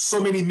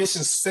so many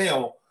missions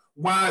fail,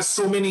 why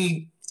so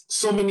many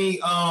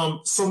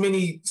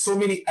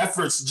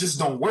efforts just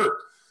don't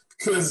work.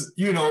 Because,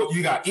 you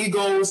got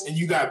egos and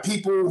you got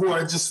people who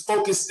are just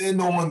focused in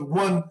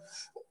on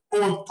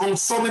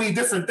so many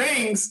different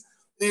things,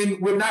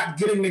 and we're not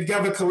getting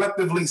together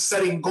collectively,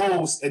 setting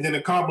goals and then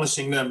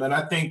accomplishing them. And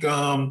I think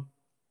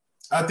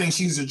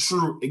she's a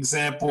true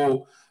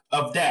example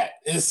of that.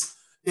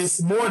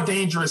 It's more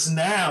dangerous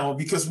now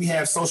because we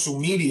have social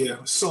media.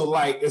 So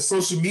like, if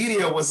social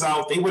media was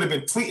out, they would have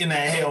been tweeting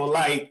that hell,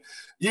 like,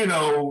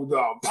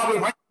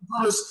 public rights,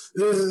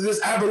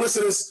 this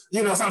abolitionist,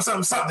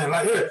 something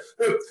like,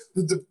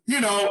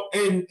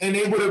 and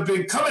they would have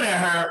been coming at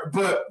her,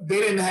 but they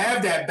didn't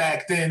have that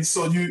back then.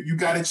 So you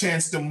got a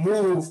chance to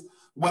move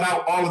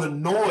without all of the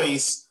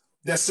noise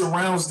that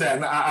surrounds that.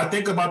 And I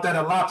think about that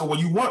a lot. But when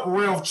you want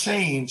real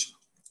change,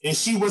 and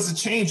she was a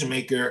change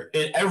maker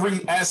in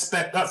every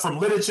aspect, up from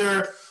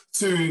literature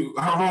to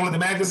her role in the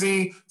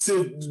magazine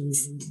to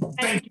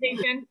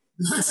Thanksgiving,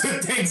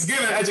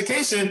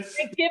 education.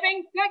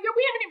 Thanksgiving. We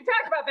haven't even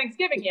talked about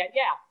Thanksgiving yet.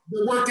 Yeah.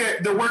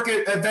 The work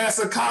at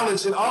Vassar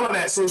College and all of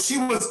that. So she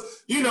was,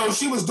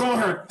 she was doing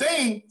her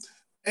thing,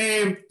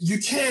 and you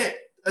can't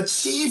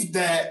achieve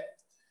that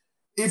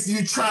if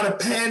you try to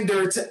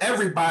pander to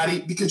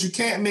everybody, because you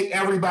can't make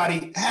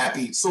everybody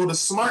happy. So the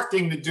smart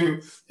thing to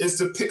do is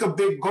to pick a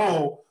big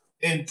goal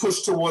and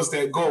push towards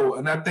that goal.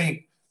 And I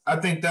think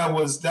that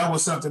was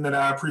something that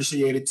I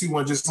appreciated too,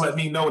 and just let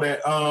me know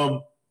that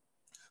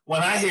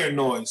when I hear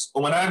noise,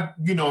 or when I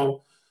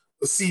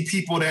see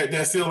people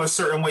that feel a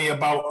certain way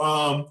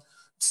about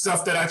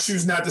stuff that I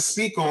choose not to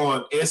speak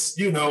on. It's,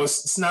 you know,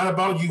 it's not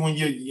about you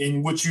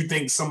and what you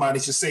think somebody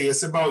should say.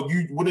 It's about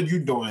you. What are you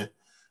doing?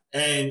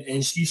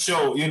 And she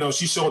showed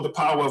the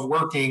power of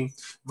working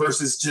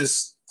versus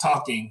just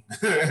talking.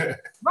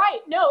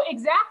 Right. No,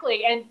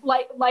 exactly. And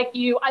like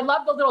you, I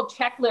love the little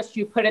checklist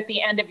you put at the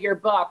end of your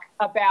book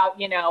about,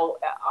 you know,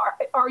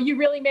 are you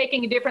really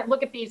making a difference?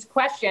 Look at these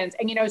questions.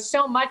 And, you know,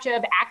 so much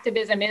of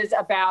activism is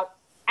about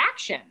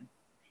action.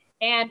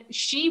 And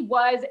she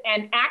was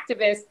an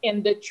activist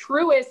in the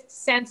truest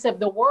sense of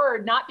the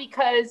word, not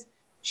because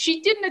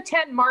she didn't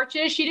attend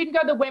marches, she didn't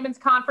go to the women's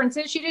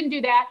conferences, she didn't do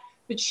that,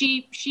 but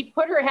she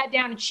put her head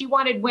down and she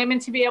wanted women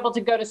to be able to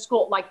go to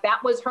school. Like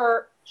that was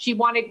her, she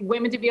wanted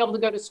women to be able to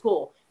go to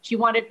school. She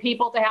wanted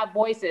people to have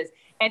voices,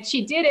 and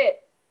she did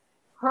it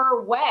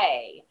her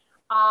way.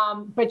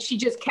 But she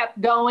just kept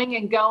going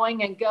and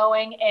going and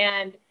going.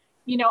 And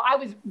you know, I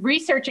was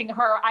researching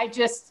her. I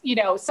just, you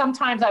know,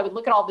 sometimes I would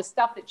look at all the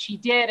stuff that she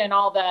did and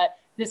all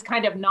this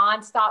kind of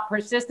nonstop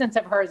persistence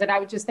of hers. And I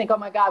would just think, oh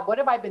my God, what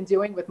have I been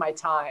doing with my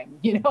time?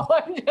 You know,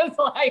 I'm just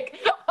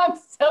like, I'm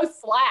so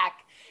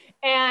slack.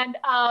 And,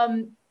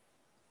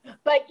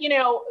 but you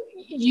know,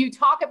 you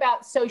talk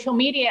about social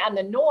media and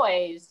the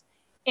noise,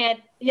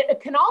 and it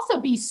can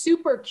also be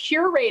super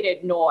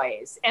curated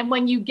noise. And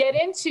when you get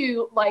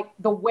into like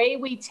the way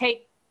we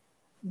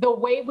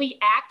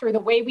act or the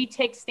way we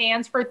take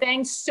stands for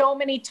things, so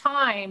many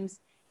times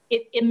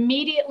it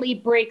immediately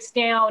breaks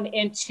down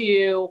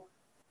into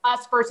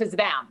us versus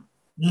them.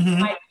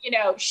 Mm-hmm. Like, you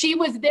know, she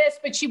was this,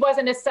 but she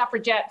wasn't a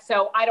suffragette,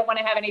 so I don't want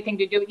to have anything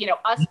to do with, you know,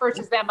 us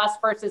versus them, us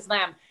versus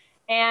them.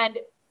 And,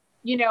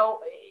 you know,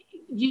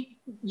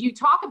 you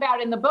talk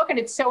about in the book, and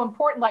it's so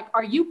important, like,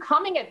 are you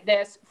coming at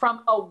this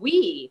from a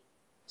we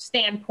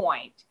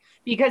standpoint?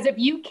 Because if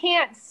you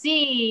can't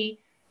see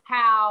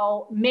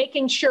how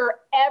making sure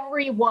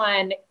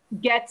everyone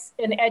gets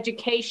an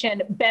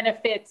education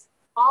benefits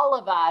all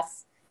of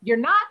us, you're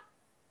not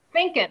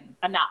thinking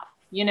enough,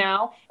 you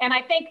know? And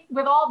I think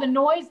with all the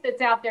noise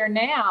that's out there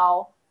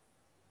now,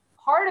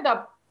 part of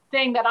the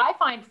thing that I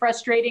find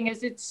frustrating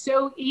is it's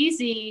so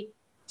easy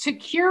to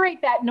curate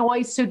that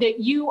noise so that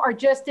you are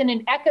just in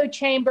an echo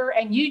chamber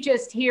and you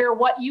just hear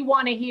what you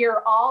want to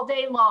hear all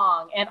day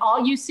long. And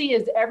all you see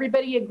is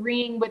everybody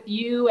agreeing with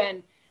you,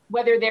 and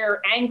whether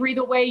they're angry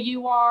the way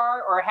you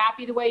are or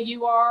happy the way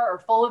you are or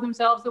full of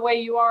themselves the way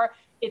you are.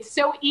 It's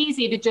so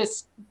easy to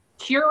just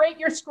curate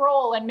your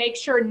scroll and make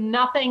sure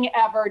nothing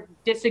ever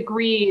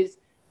disagrees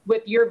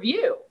with your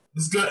view.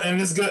 It's good,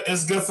 and it's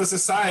good for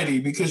society,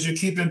 because you're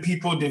keeping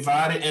people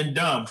divided and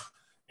dumb.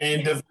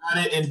 And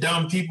divided and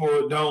dumb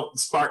people don't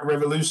spark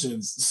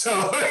revolutions. So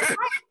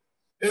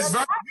it's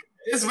a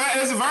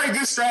very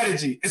good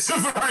strategy. It's a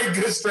very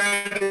good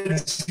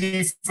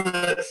strategy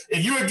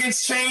if you're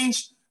against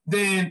change,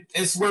 then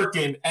it's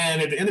working.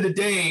 And at the end of the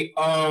day,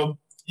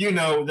 you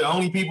know, the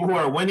only people who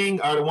are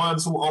winning are the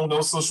ones who own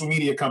those social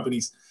media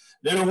companies.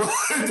 They're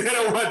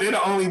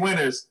the only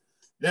winners.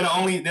 They're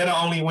the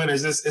only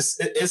winners.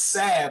 It's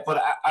sad,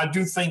 but I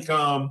do think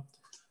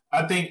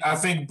I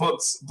think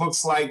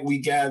books like We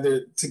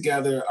Gathered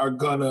Together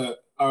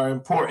are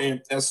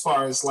important as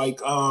far as like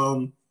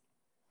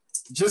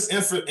just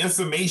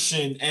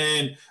information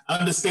and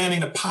understanding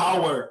the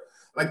power.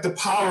 Like the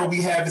power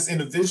we have as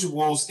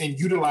individuals in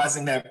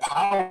utilizing that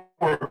power,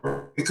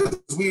 because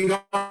we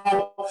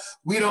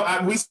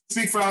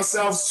speak for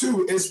ourselves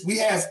too. We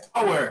have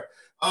power.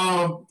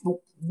 No,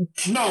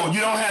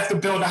 you don't have to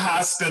build a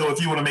hospital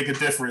if you want to make a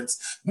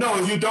difference. No,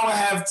 you don't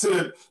have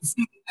to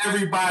feed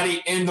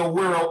everybody in the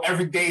world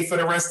every day for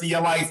the rest of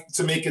your life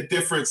to make a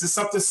difference. It's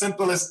something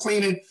simple as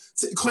cleaning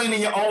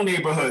your own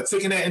neighborhood,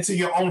 taking that into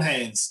your own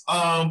hands.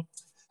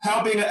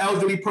 Helping an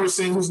elderly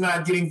person who's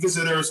not getting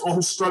visitors or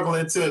who's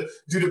struggling to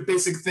do the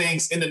basic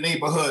things in the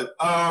neighborhood.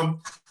 I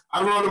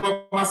wrote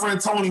about my friend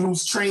Tony, who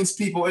trains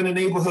people in the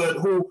neighborhood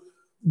who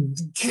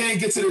can't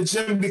get to the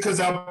gym because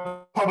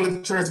our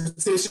public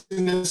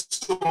transportation is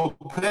so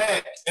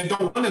bad, and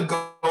don't want to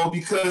go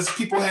because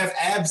people have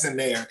abs in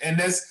there. And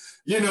that's,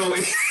 you know,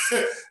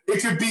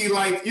 it could be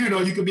like, you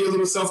know, you could be a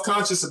little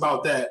self-conscious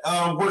about that,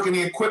 working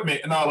the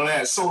equipment and all of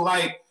that. So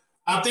like,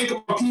 I think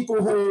about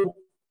people who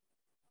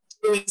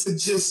to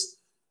just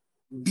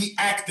be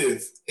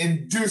active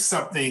and do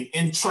something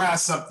and try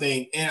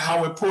something, and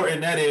how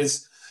important that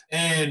is,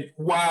 and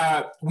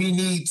why we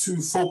need to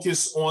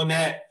focus on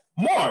that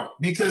more,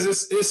 because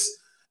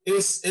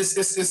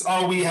it's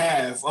all we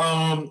have.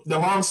 The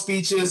long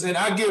speeches, and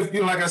I give, you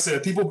know, like I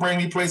said, people bring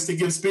me places to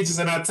give speeches,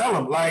 and I tell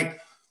them,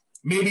 like,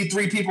 maybe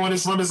 3 people in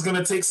this room is going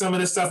to take some of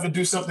this stuff and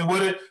do something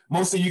with it.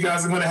 Most of you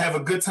guys are going to have a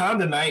good time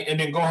tonight and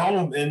then go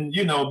home and,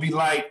 you know, be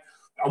like,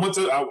 I went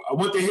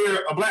to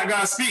hear a Black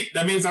guy speak.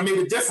 That means I made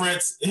a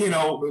difference, you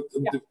know,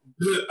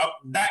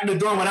 back in the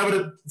door, whatever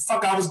the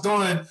fuck I was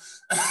doing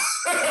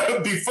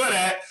before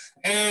that.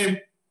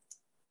 And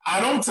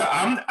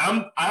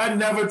I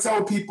never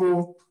tell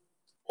people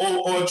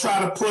or try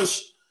to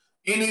push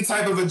any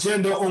type of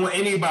agenda on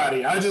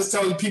anybody. I just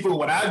tell people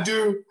what I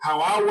do,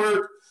 how I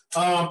work.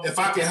 If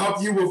I can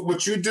help you with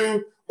what you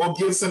do, or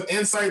give some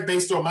insight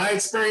based on my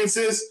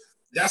experiences,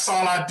 that's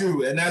all I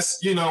do. And that's,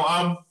 you know,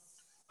 I'm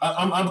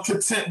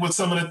content with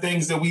some of the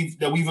things that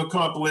we've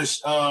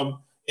accomplished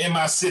in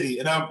my city.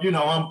 And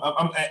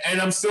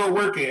I'm still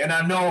working. And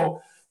I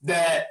know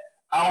that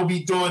I'll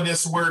be doing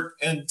this work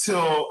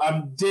until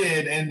I'm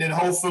dead. And then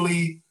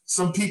hopefully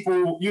some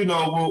people, you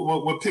know,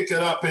 will pick it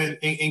up and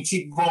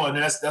keep going.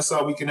 And that's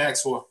all we can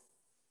ask for.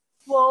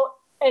 Well,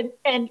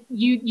 and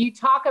you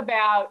talk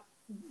about,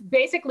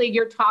 basically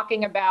you're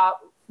talking about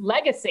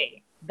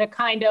legacy, the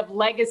kind of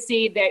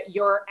legacy that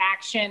your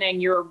action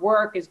and your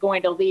work is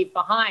going to leave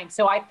behind.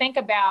 So I think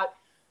about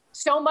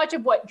so much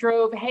of what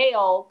drove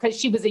Hale, because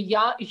she was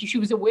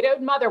a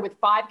widowed mother with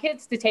 5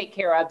 kids to take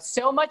care of.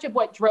 So much of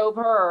what drove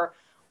her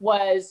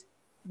was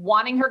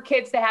wanting her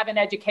kids to have an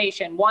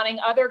education, wanting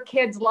other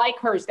kids like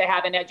hers to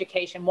have an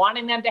education,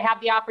 wanting them to have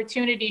the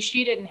opportunity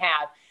she didn't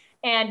have.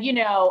 And, you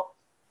know,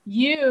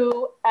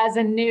 you as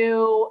a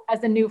new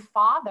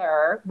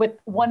father with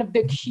one of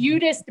the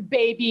cutest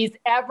babies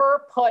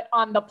ever put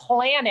on the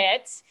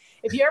planet.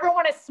 If you ever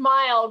want to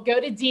smile, go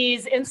to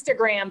Dee's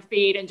Instagram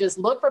feed and just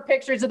look for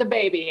pictures of the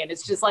baby. And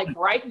it's just like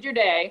brightened your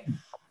day.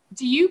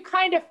 Do you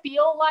kind of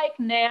feel like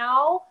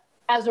now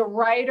as a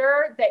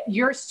writer that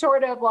you're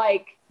sort of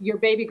like, your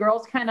baby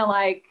girl's kind of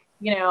like,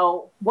 you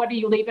know, what are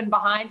you leaving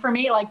behind for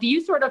me? Like, do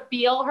you sort of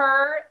feel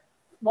her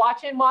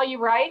watching while you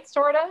write,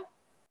 sort of?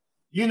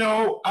 You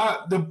know,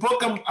 the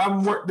book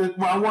I'm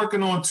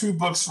working on 2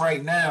 books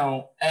right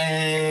now,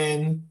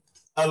 and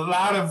a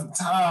lot of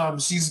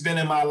times she's been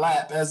in my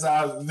lap as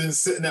I've been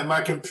sitting at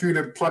my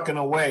computer plucking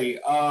away.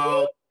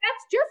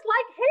 That's just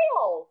like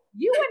Hale.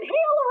 You and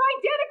Hale are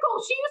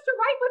identical. She used to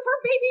write with her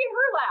baby in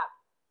her lap.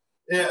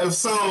 Yeah,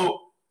 so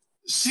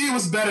she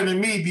was better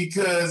than me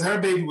because her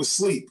baby was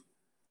asleep.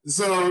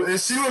 So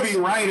if she would be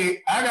writing,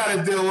 I got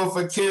to deal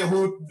with a kid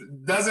who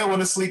doesn't want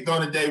to sleep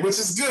during the day, which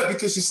is good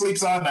because she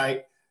sleeps all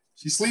night.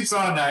 She sleeps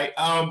all night.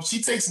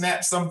 She takes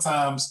naps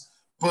sometimes,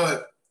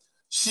 but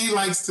she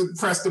likes to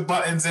press the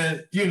buttons,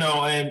 and you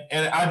know, and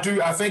I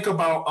think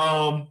about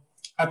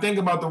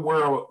the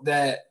world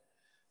that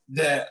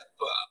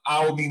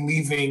I will be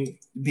leaving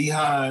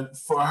behind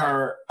for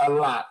her a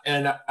lot,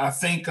 and I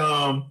think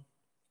I'm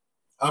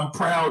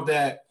proud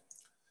that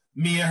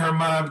me and her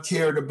mom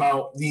cared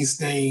about these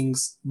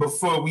things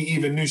before we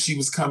even knew she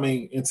was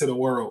coming into the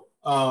world.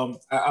 I'm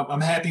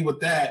happy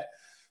with that,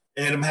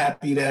 and I'm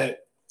happy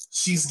that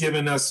she's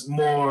given us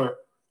more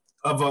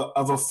of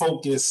a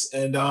focus,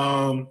 and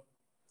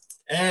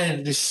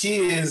she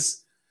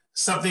is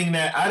something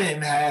that I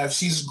didn't have.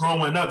 She's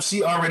growing up.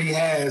 She already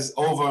has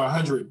over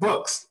 100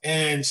 books,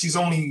 and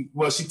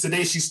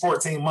today she's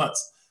 14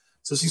 months.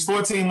 So she's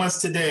 14 months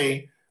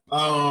today.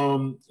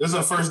 This is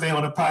her first day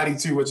on the potty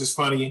too, which is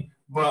funny,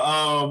 but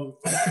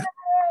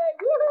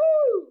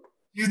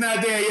she's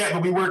not there yet,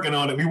 but we're working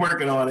on it.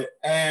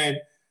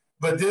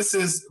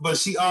 But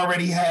she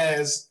already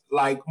has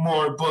like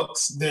more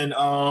books than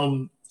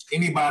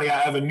anybody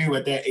I ever knew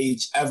at that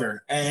age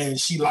ever. And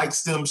she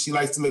likes them. She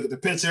likes to look at the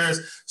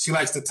pictures. She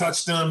likes to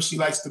touch them. She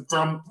likes to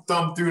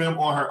thumb through them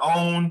on her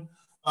own.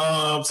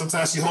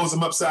 Sometimes she holds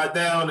them upside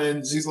down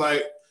and she's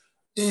like,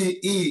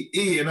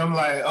 E. And I'm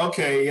like,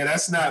 okay, yeah,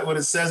 that's not what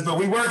it says, but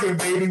we working,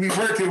 baby. We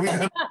working.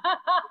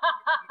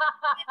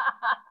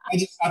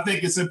 I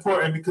think it's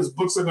important because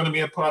books are going to be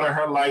a part of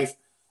her life.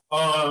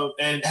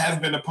 And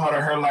have been a part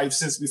of her life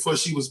since before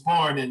she was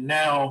born. And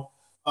now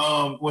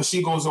when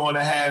she goes on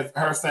to have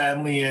her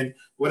family and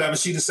whatever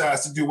she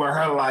decides to do with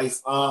her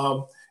life,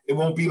 it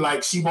won't be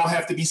like she won't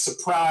have to be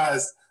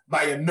surprised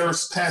by a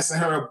nurse passing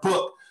her a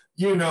book,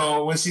 you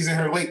know, when she's in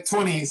her late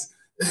 20s.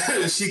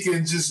 She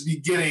can just be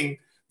getting,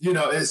 you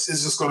know, it's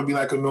just going to be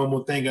like a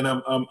normal thing. And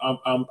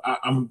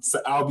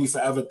I'll be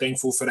forever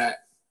thankful for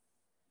that.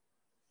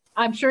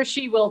 I'm sure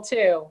she will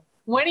too.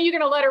 When are you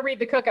going to let her read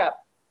the cook-up?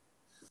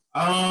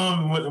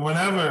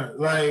 Whenever,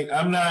 like,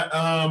 I'm not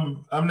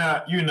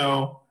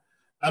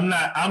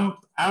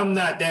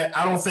that,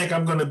 I don't think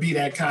I'm going to be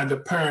that kind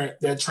of parent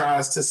that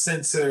tries to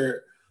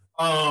censor,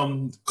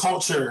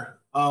 culture.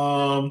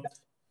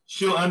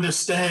 She'll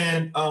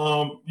understand,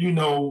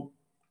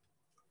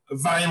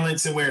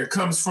 violence and where it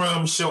comes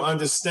from. She'll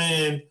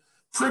understand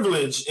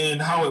privilege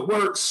and how it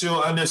works.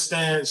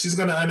 She's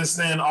going to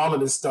understand all of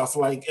this stuff.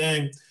 Like,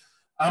 and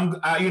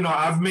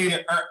I've made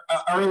an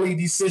early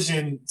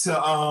decision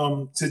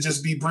to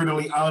just be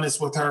brutally honest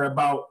with her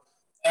about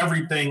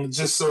everything,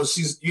 just so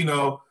she's, she's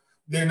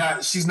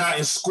not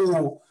in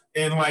school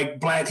in like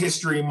Black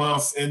History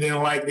Month and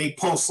then like they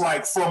post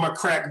like former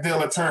crack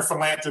dealer turned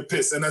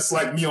philanthropist and that's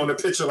like me on the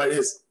picture like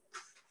this.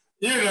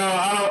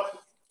 I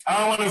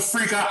don't want to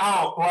freak her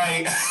out.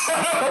 Like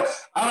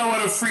I don't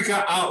want to freak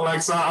her out.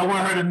 Like, so I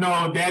want her to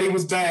know Daddy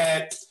was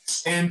bad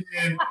and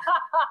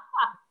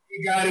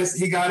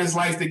he got his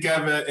life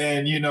together,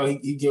 and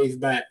he gave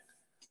back.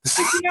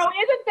 Isn't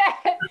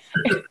that?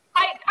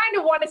 I kind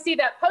of want to see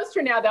that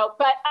poster now, though.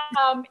 But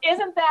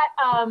isn't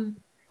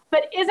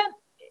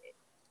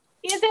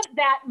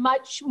that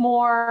much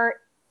more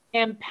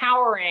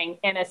empowering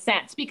in a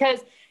sense?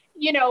 Because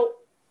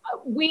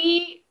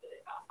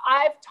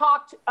I've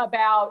talked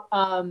about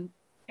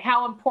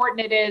how important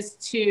it is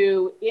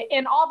to,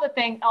 in all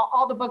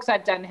the books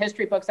I've done,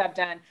 history books I've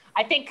done,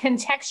 I think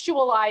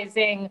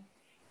contextualizing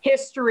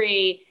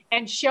history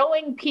and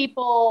showing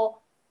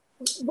people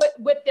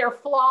with their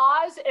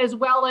flaws as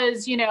well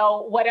as,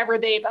 whatever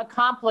they've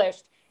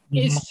accomplished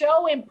is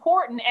so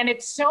important. And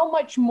it's so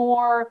much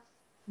more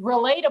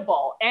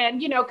relatable. And,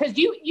 because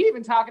you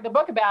even talk in the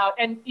book about,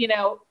 and,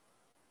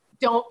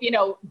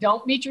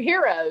 don't meet your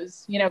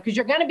heroes, because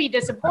you're going to be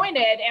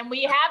disappointed. And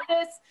we have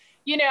this,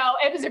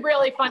 it was a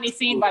really funny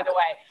scene, by the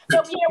way.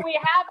 But, we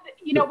have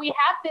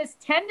this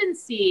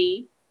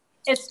tendency,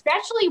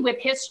 especially with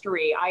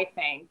history, I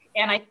think,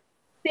 and I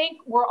think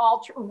we're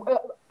all,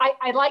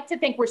 I like to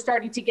think we're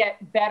starting to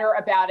get better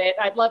about it.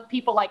 I'd love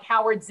people like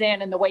Howard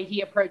Zinn and the way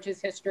he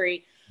approaches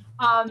history.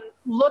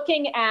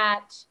 Looking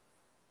at,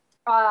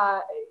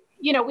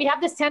 we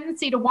have this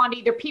tendency to want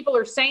either people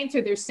are saints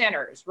or they're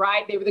sinners,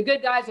 right? They were the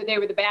good guys or they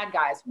were the bad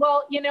guys.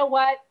 Well, you know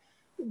what?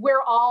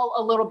 We're all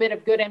a little bit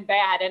of good and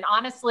bad. And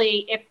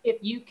honestly, if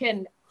you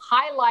can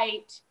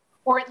highlight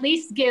or at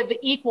least give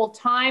equal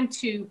time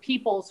to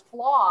people's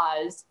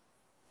flaws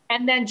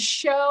and then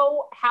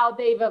show how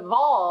they've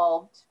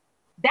evolved,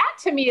 that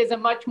to me is a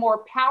much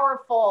more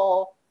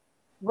powerful,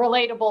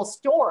 relatable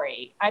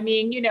story. I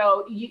mean,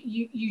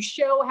 you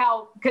show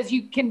how, because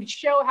you can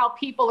show how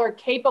people are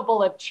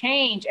capable of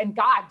change. And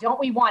God, don't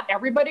we want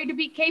everybody to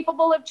be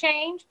capable of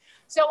change?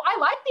 So I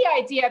like the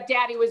idea of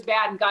Daddy was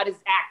bad and got his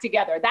act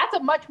together. That's a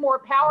much more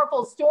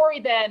powerful story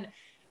than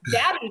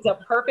Daddy's a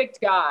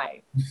perfect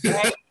guy,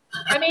 right?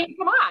 I mean,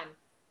 come on.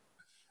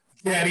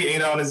 Daddy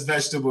ate all his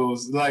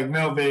vegetables. Like,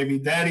 no, baby.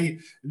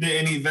 Daddy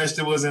didn't eat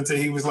vegetables until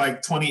he was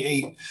like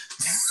 28.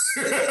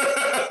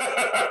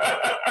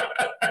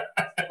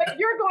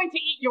 You're going to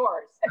eat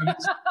yours.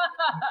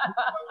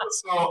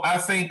 So I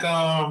think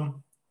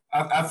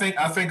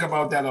I think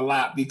about that a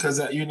lot because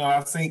I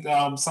think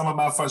some of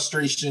my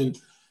frustration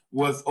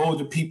with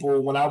older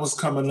people when I was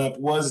coming up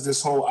was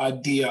this whole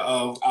idea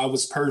of I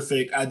was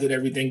perfect, I did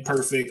everything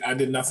perfect, I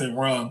did nothing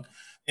wrong,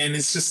 and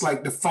it's just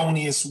like the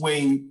phoniest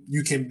way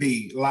you can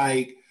be.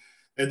 Like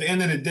at the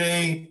end of the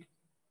day,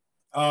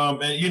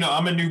 and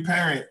I'm a new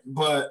parent,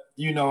 but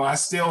I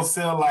still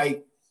feel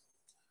like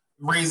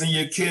raising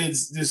your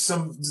kids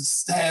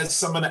has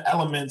some of the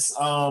elements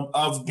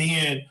of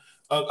being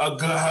a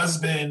good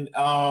husband,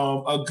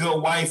 a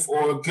good wife,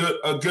 or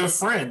a good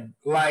friend.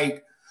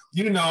 Like,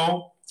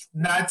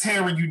 not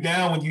tearing you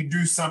down when you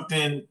do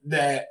something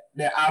that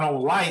I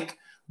don't like,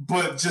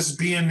 but just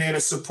being there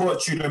to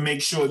support you to make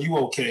sure you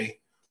okay.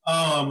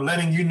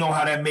 Letting you know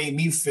how that made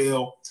me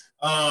feel.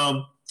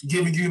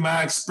 Giving you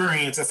my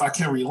experience if I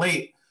can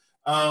relate.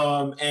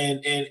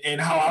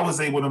 And how I was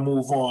able to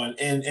move on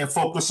and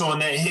focus on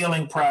that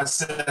healing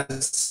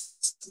process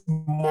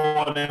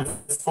more than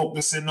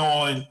focusing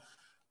on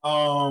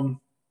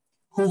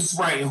who's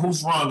right and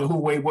who's wrong and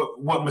who made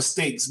what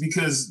mistakes.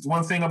 Because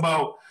one thing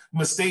about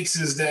mistakes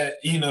is that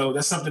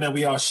that's something that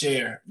we all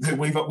share.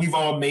 We've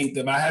all made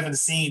them. I haven't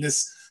seen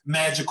this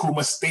magical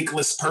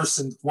mistakeless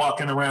person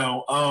walking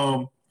around.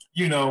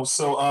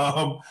 So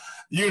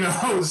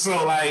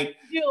like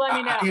you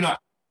let me know.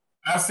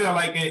 I feel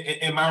like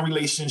in my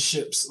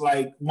relationships,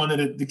 like one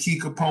of the key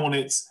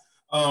components,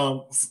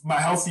 my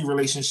healthy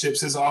relationships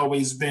has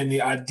always been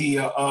the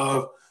idea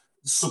of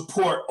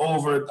support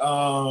over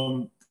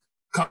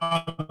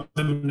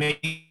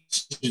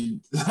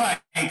condemnation.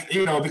 Like,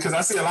 because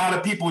I see a lot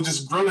of people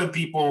just grilling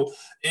people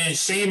and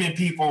shaming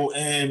people,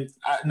 and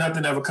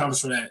nothing ever comes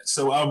from that.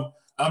 So I'm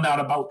not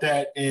about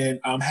that, and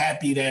I'm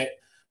happy that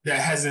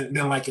hasn't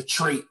been like a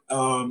trait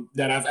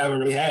that I've ever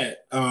really had.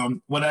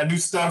 When I knew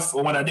stuff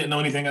or when I didn't know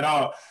anything at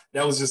all,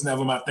 that was just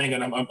never my thing,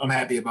 and I'm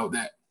happy about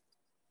that.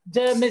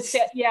 I'm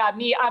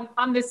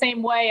the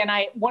same way, and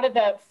one of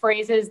the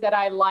phrases that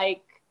I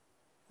like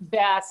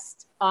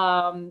best,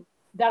 that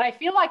I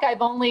feel like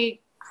I've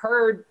only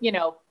heard,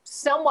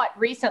 somewhat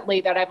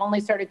recently, that I've only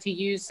started to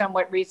use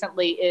somewhat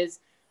recently, is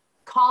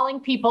calling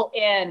people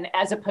in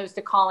as opposed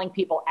to calling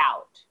people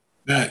out.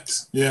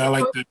 Thanks. Yeah, I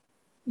like that.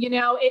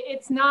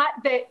 It's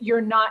not that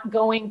you're not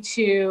going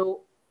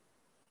to,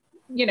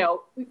 you're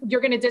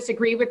going to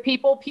disagree with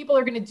people. People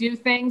are going to do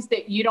things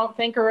that you don't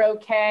think are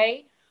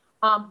okay.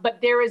 But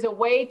there is a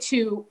way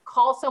to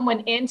call someone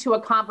into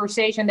a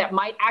conversation that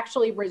might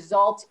actually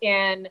result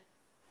in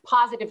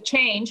positive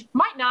change.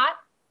 Might not,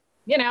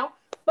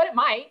 but it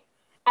might,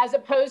 as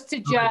opposed to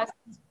just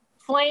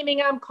flaming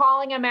them,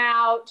 calling them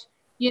out,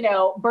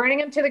 burning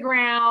them to the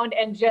ground,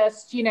 and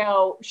just,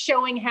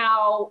 showing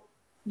how,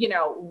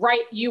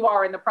 right you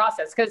are in the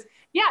process. Because,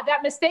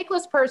 that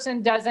mistakeless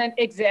person doesn't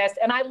exist.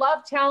 And I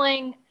love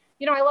telling,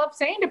 I love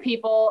saying to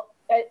people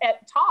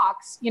at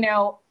talks,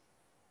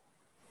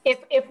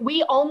 if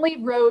we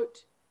only wrote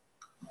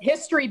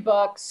history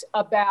books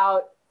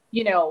about,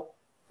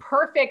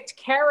 perfect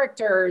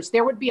characters,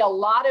 there would be a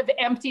lot of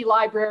empty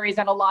libraries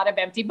and a lot of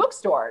empty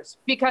bookstores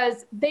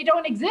because they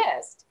don't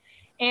exist.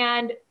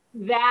 And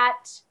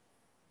that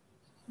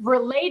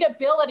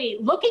relatability,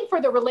 looking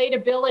for the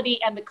relatability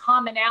and the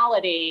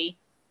commonality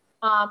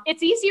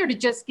it's easier to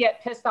just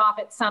get pissed off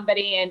at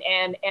somebody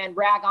and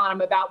rag on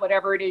them about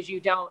whatever it is you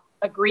don't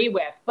agree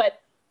with.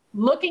 But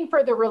looking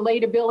for the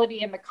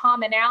relatability and the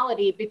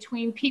commonality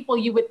between people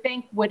you would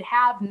think would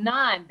have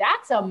none,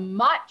 that's a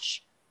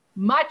much,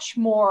 much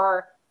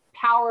more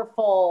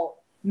powerful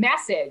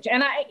message.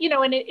 And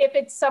if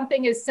it's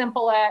something as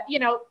simple as,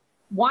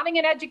 wanting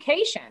an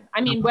education.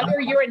 I mean,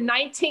 whether you're a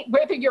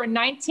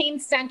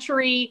 19th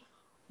century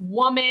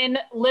woman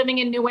living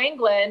in New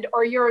England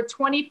or you're a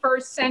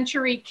 21st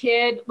century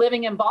kid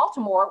living in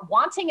Baltimore,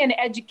 wanting an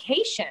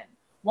education,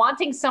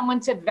 wanting someone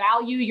to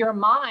value your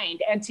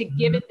mind and to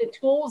give it the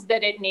tools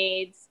that it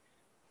needs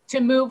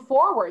to move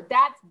forward.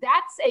 That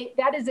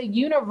is a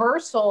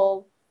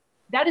universal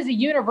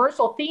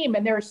theme.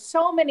 And there are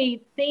so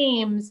many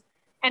themes.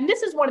 And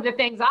this is one of the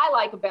things I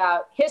like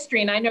about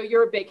history, and I know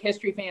you're a big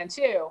history fan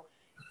too,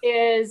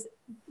 is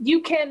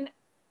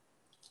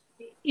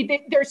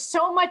there's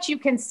so much you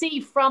can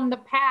see from the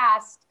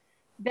past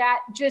that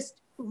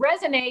just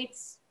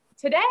resonates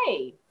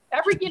today,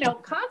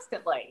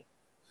 constantly.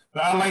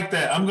 I like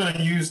that. I'm going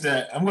to use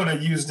that. I'm going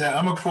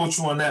to quote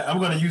you on that. I'm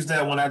going to use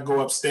that when I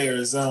go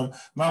upstairs.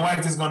 My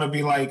wife is going to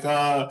be like,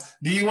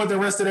 do you want the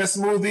rest of that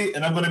smoothie?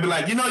 And I'm going to be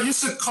like, you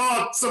should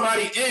call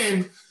somebody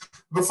in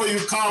before you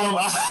call them.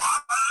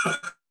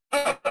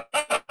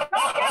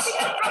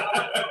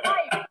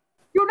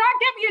 Do not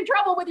get me in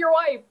trouble with your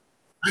wife.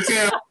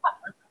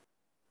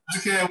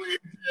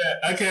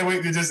 I can't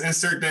wait to just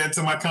insert that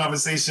into my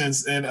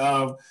conversations and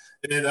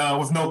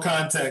with no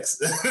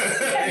context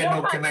and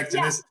no connection.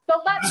 Yeah.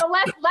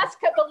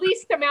 The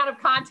least amount of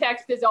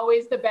context is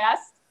always the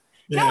best.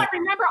 Yeah. No, I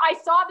remember I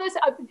saw this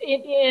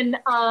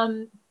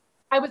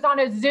I was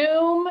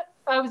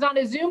on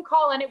a Zoom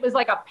call, and it was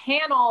like a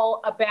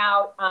panel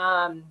about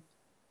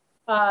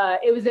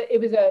it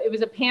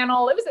was a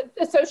panel. It was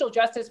a social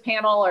justice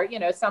panel or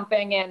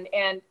something,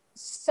 and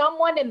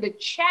someone in the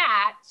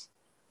chat,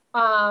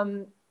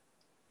 and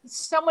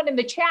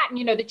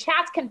the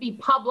chats can be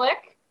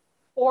public,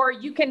 or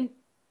you can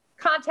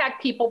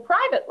contact people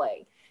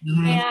privately.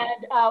 Mm-hmm.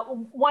 And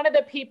one of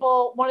the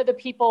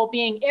people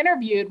being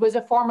interviewed was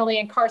a formerly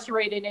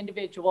incarcerated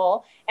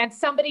individual, and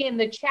somebody in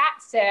the chat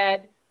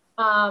said,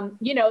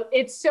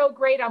 it's so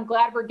great. I'm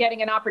glad we're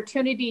getting an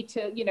opportunity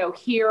to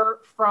hear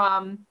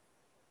from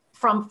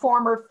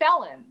former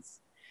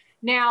felons.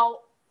 Now,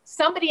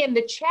 somebody in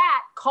the chat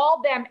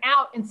called them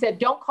out and said,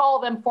 don't call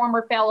them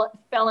former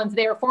felons.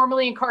 They are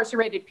formerly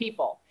incarcerated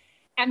people.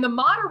 And the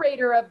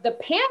moderator of the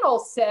panel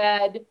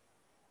said,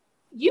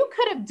 you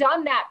could have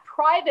done that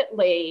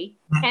privately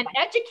and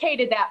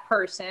educated that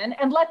person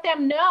and let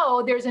them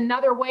know there's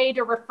another way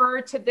to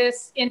refer to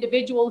this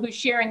individual who's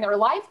sharing their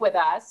life with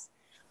us.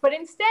 But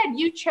instead,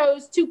 you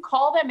chose to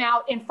call them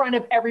out in front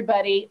of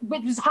everybody,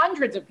 which was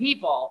hundreds of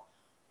people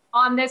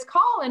on this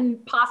call,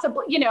 and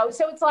possibly,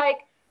 so it's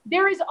like,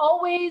 there is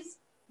always,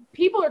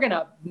 people are going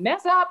to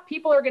mess up.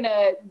 People are going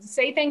to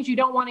say things you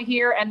don't want to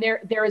hear. And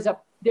there is a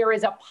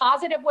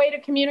positive way to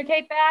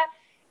communicate that.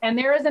 And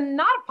there is a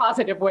not a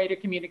positive way to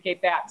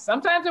communicate that.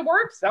 Sometimes it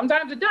works.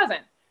 Sometimes it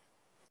doesn't.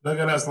 Look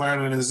at us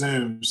learning in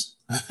Zooms.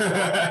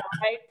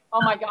 Right?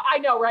 Oh my God. I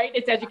know, right?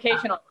 It's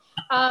educational.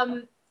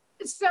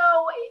 So,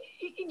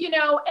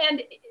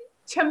 and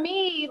to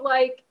me,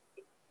 like,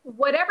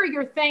 whatever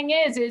your thing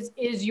is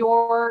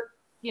your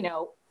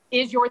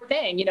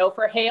thing.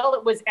 For Hale,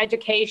 it was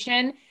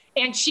education,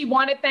 and she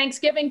wanted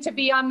Thanksgiving to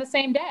be on the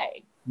same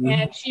day. Mm-hmm.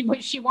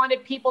 And she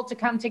wanted people to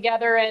come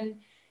together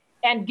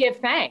and give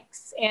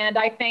thanks. And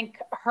I think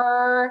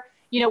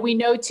we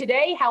know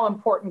today how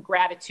important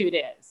gratitude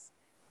is,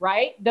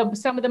 right? The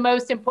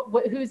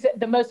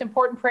most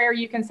important prayer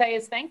you can say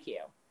is thank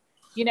you.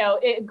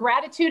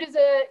 Gratitude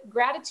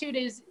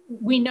is,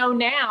 we know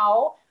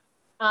now,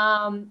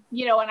 and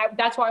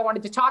that's why I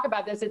wanted to talk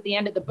about this at the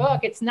end of the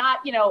book. It's not,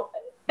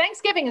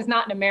 Thanksgiving is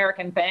not an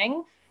American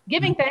thing.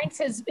 Giving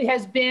thanks is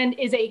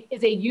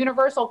a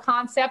universal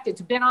concept. It's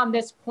been on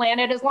this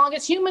planet as long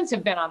as humans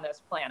have been on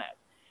this planet.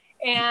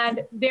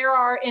 And there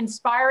are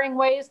inspiring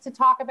ways to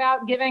talk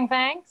about giving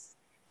thanks.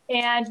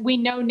 And we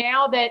know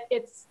now that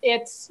it's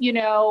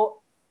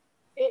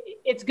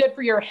good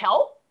for your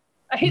health.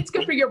 It's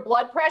good for your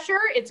blood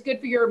pressure. It's good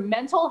for your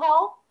mental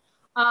health.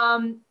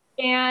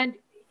 And,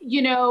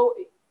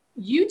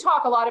 you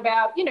talk a lot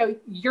about,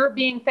 you're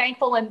being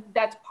thankful, and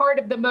that's part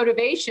of the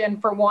motivation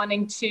for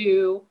wanting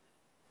to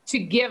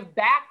give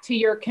back to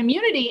your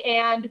community.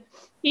 And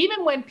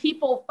even when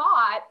people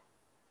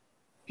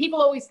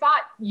always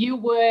thought you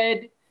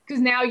would,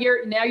 because now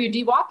you're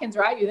D. Watkins,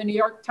 right? You're the New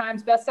York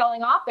Times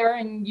bestselling author,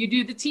 and you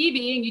do the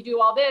TV and you do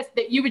all this,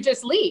 that you would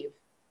just leave,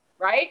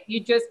 right?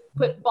 You just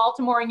put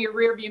Baltimore in your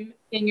rearview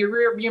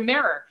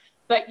mirror,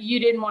 but you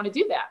didn't want to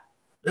do that.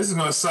 This is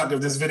gonna suck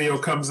if this video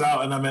comes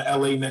out and I'm in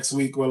LA next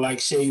week with like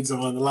shades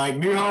on, like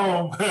new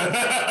home. Okay,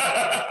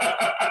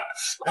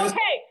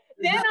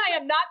 then I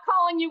am not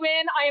calling you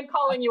in. I am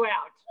calling you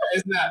out.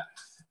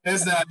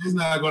 It's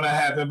not going to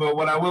happen. But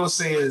what I will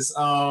say is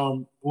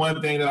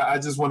one thing that I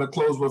just want to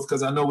close with,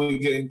 because I know we're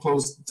getting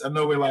close. I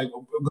know we're like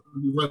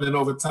we're running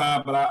over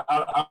time, but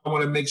I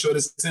want to make sure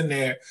this is in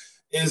there,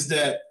 is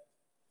that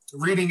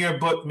reading your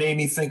book made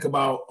me think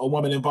about a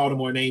woman in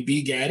Baltimore named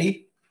B.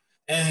 Gaddy.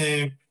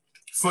 And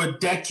for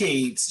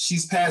decades,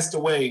 she's passed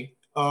away.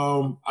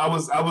 I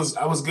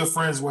was good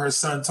friends with her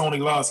son, Tony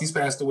Loss. He's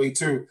passed away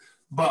too.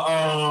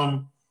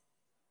 But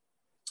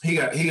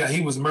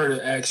he was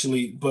murdered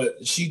actually,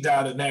 but she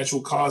died of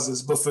natural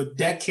causes. But for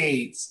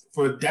decades,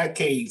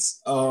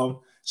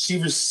 she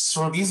was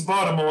from East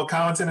Baltimore,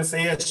 Collington and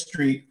Fayette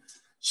Street.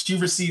 She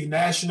received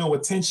national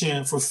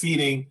attention for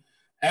feeding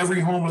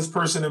every homeless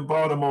person in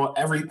Baltimore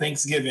every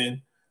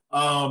Thanksgiving,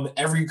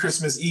 every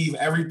Christmas Eve,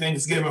 every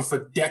Thanksgiving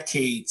for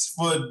decades.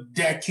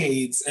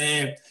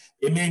 And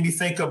it made me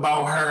think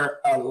about her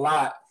a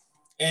lot.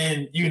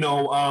 And,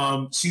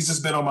 she's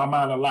just been on my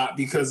mind a lot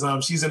because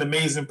she's an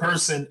amazing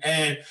person.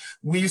 And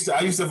we used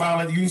to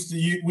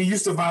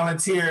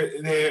volunteer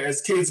there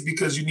as kids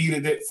because you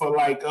needed it for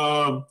like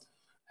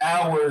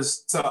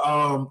hours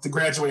to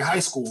graduate high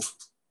school.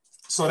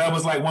 So that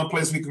was like one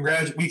place we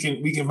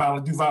can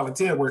do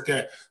volunteer work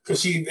at,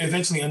 because she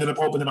eventually ended up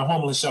opening a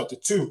homeless shelter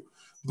too.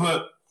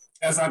 But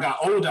as I got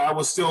older, I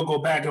would still go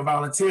back and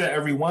volunteer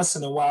every once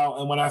in a while.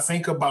 And when I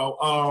think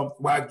about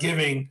why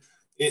giving,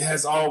 it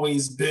has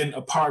always been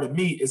a part of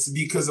me, it's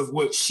because of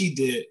what she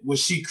did, what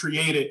she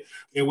created,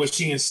 and what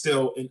she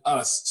instilled in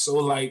us. So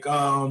like,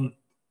 I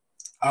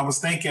was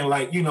thinking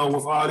like,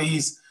 with all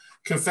these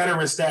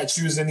Confederate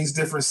statues in these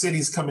different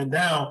cities coming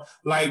down,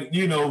 like,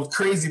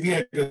 crazy. We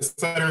had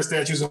Confederate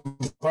statues in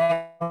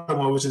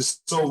Baltimore, which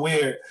is so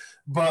weird.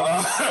 But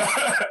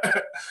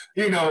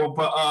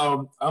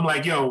I'm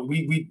like,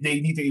 they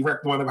need to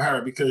erect one of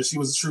her because she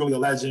was truly a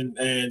legend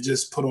and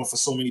just put on for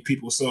so many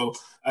people. So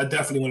I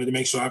definitely wanted to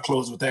make sure I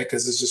close with that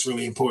because it's just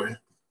really important.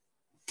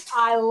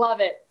 I love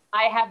it.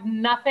 I have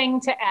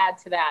nothing to add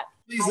to that.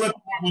 Please look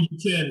when you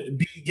can.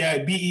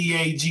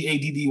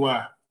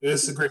 Beagaddy.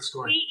 It's a great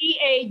story.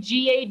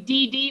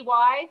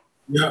 Beagaddy.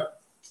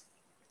 Yep.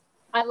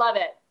 I love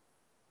it.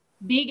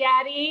 B.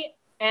 Gaddy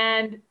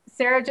and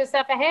Sarah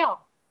Josepha Hale.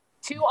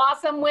 Two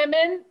awesome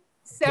women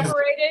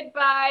separated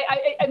by,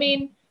 I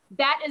mean,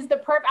 that is the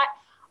perfect,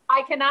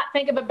 I cannot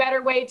think of a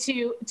better way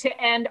to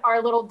end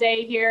our little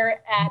day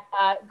here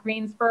at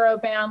Greensboro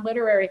Bound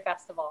Literary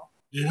Festival.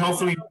 And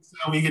hopefully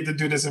we get to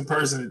do this in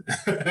person.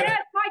 Yes, my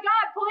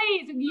God,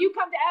 please. You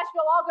come to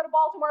Asheville, I'll go to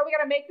Baltimore. We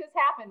got to make this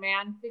happen,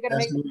 man. We got to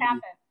make this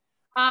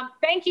happen.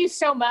 Thank you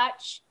so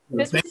much.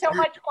 This was so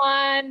much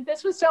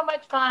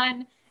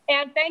fun.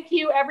 And thank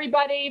you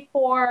everybody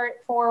for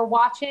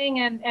watching,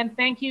 and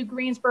thank you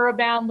Greensboro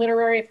Bound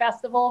Literary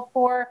Festival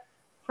for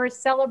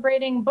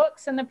celebrating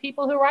books and the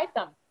people who write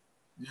them.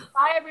 Yeah.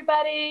 Bye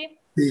everybody.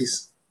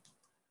 Peace.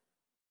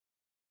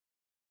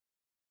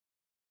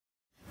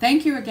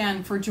 Thank you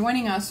again for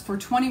joining us for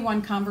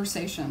 21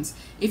 Conversations.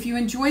 If you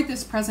enjoyed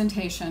this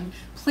presentation,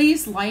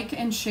 please like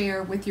and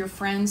share with your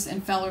friends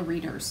and fellow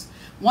readers.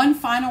 One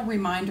final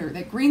reminder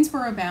that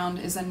Greensboro Bound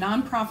is a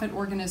nonprofit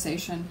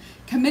organization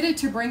committed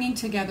to bringing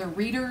together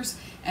readers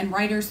and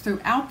writers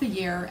throughout the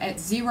year at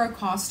zero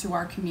cost to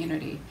our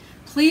community.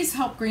 Please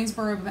help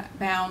Greensboro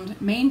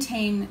Bound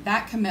maintain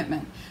that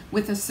commitment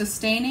with a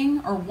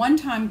sustaining or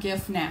one-time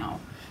gift now.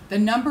 The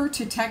number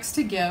to text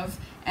to give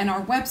and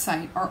our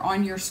website are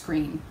on your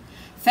screen.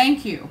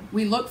 Thank you.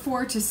 We look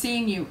forward to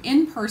seeing you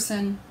in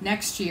person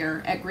next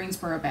year at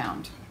Greensboro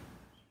Bound.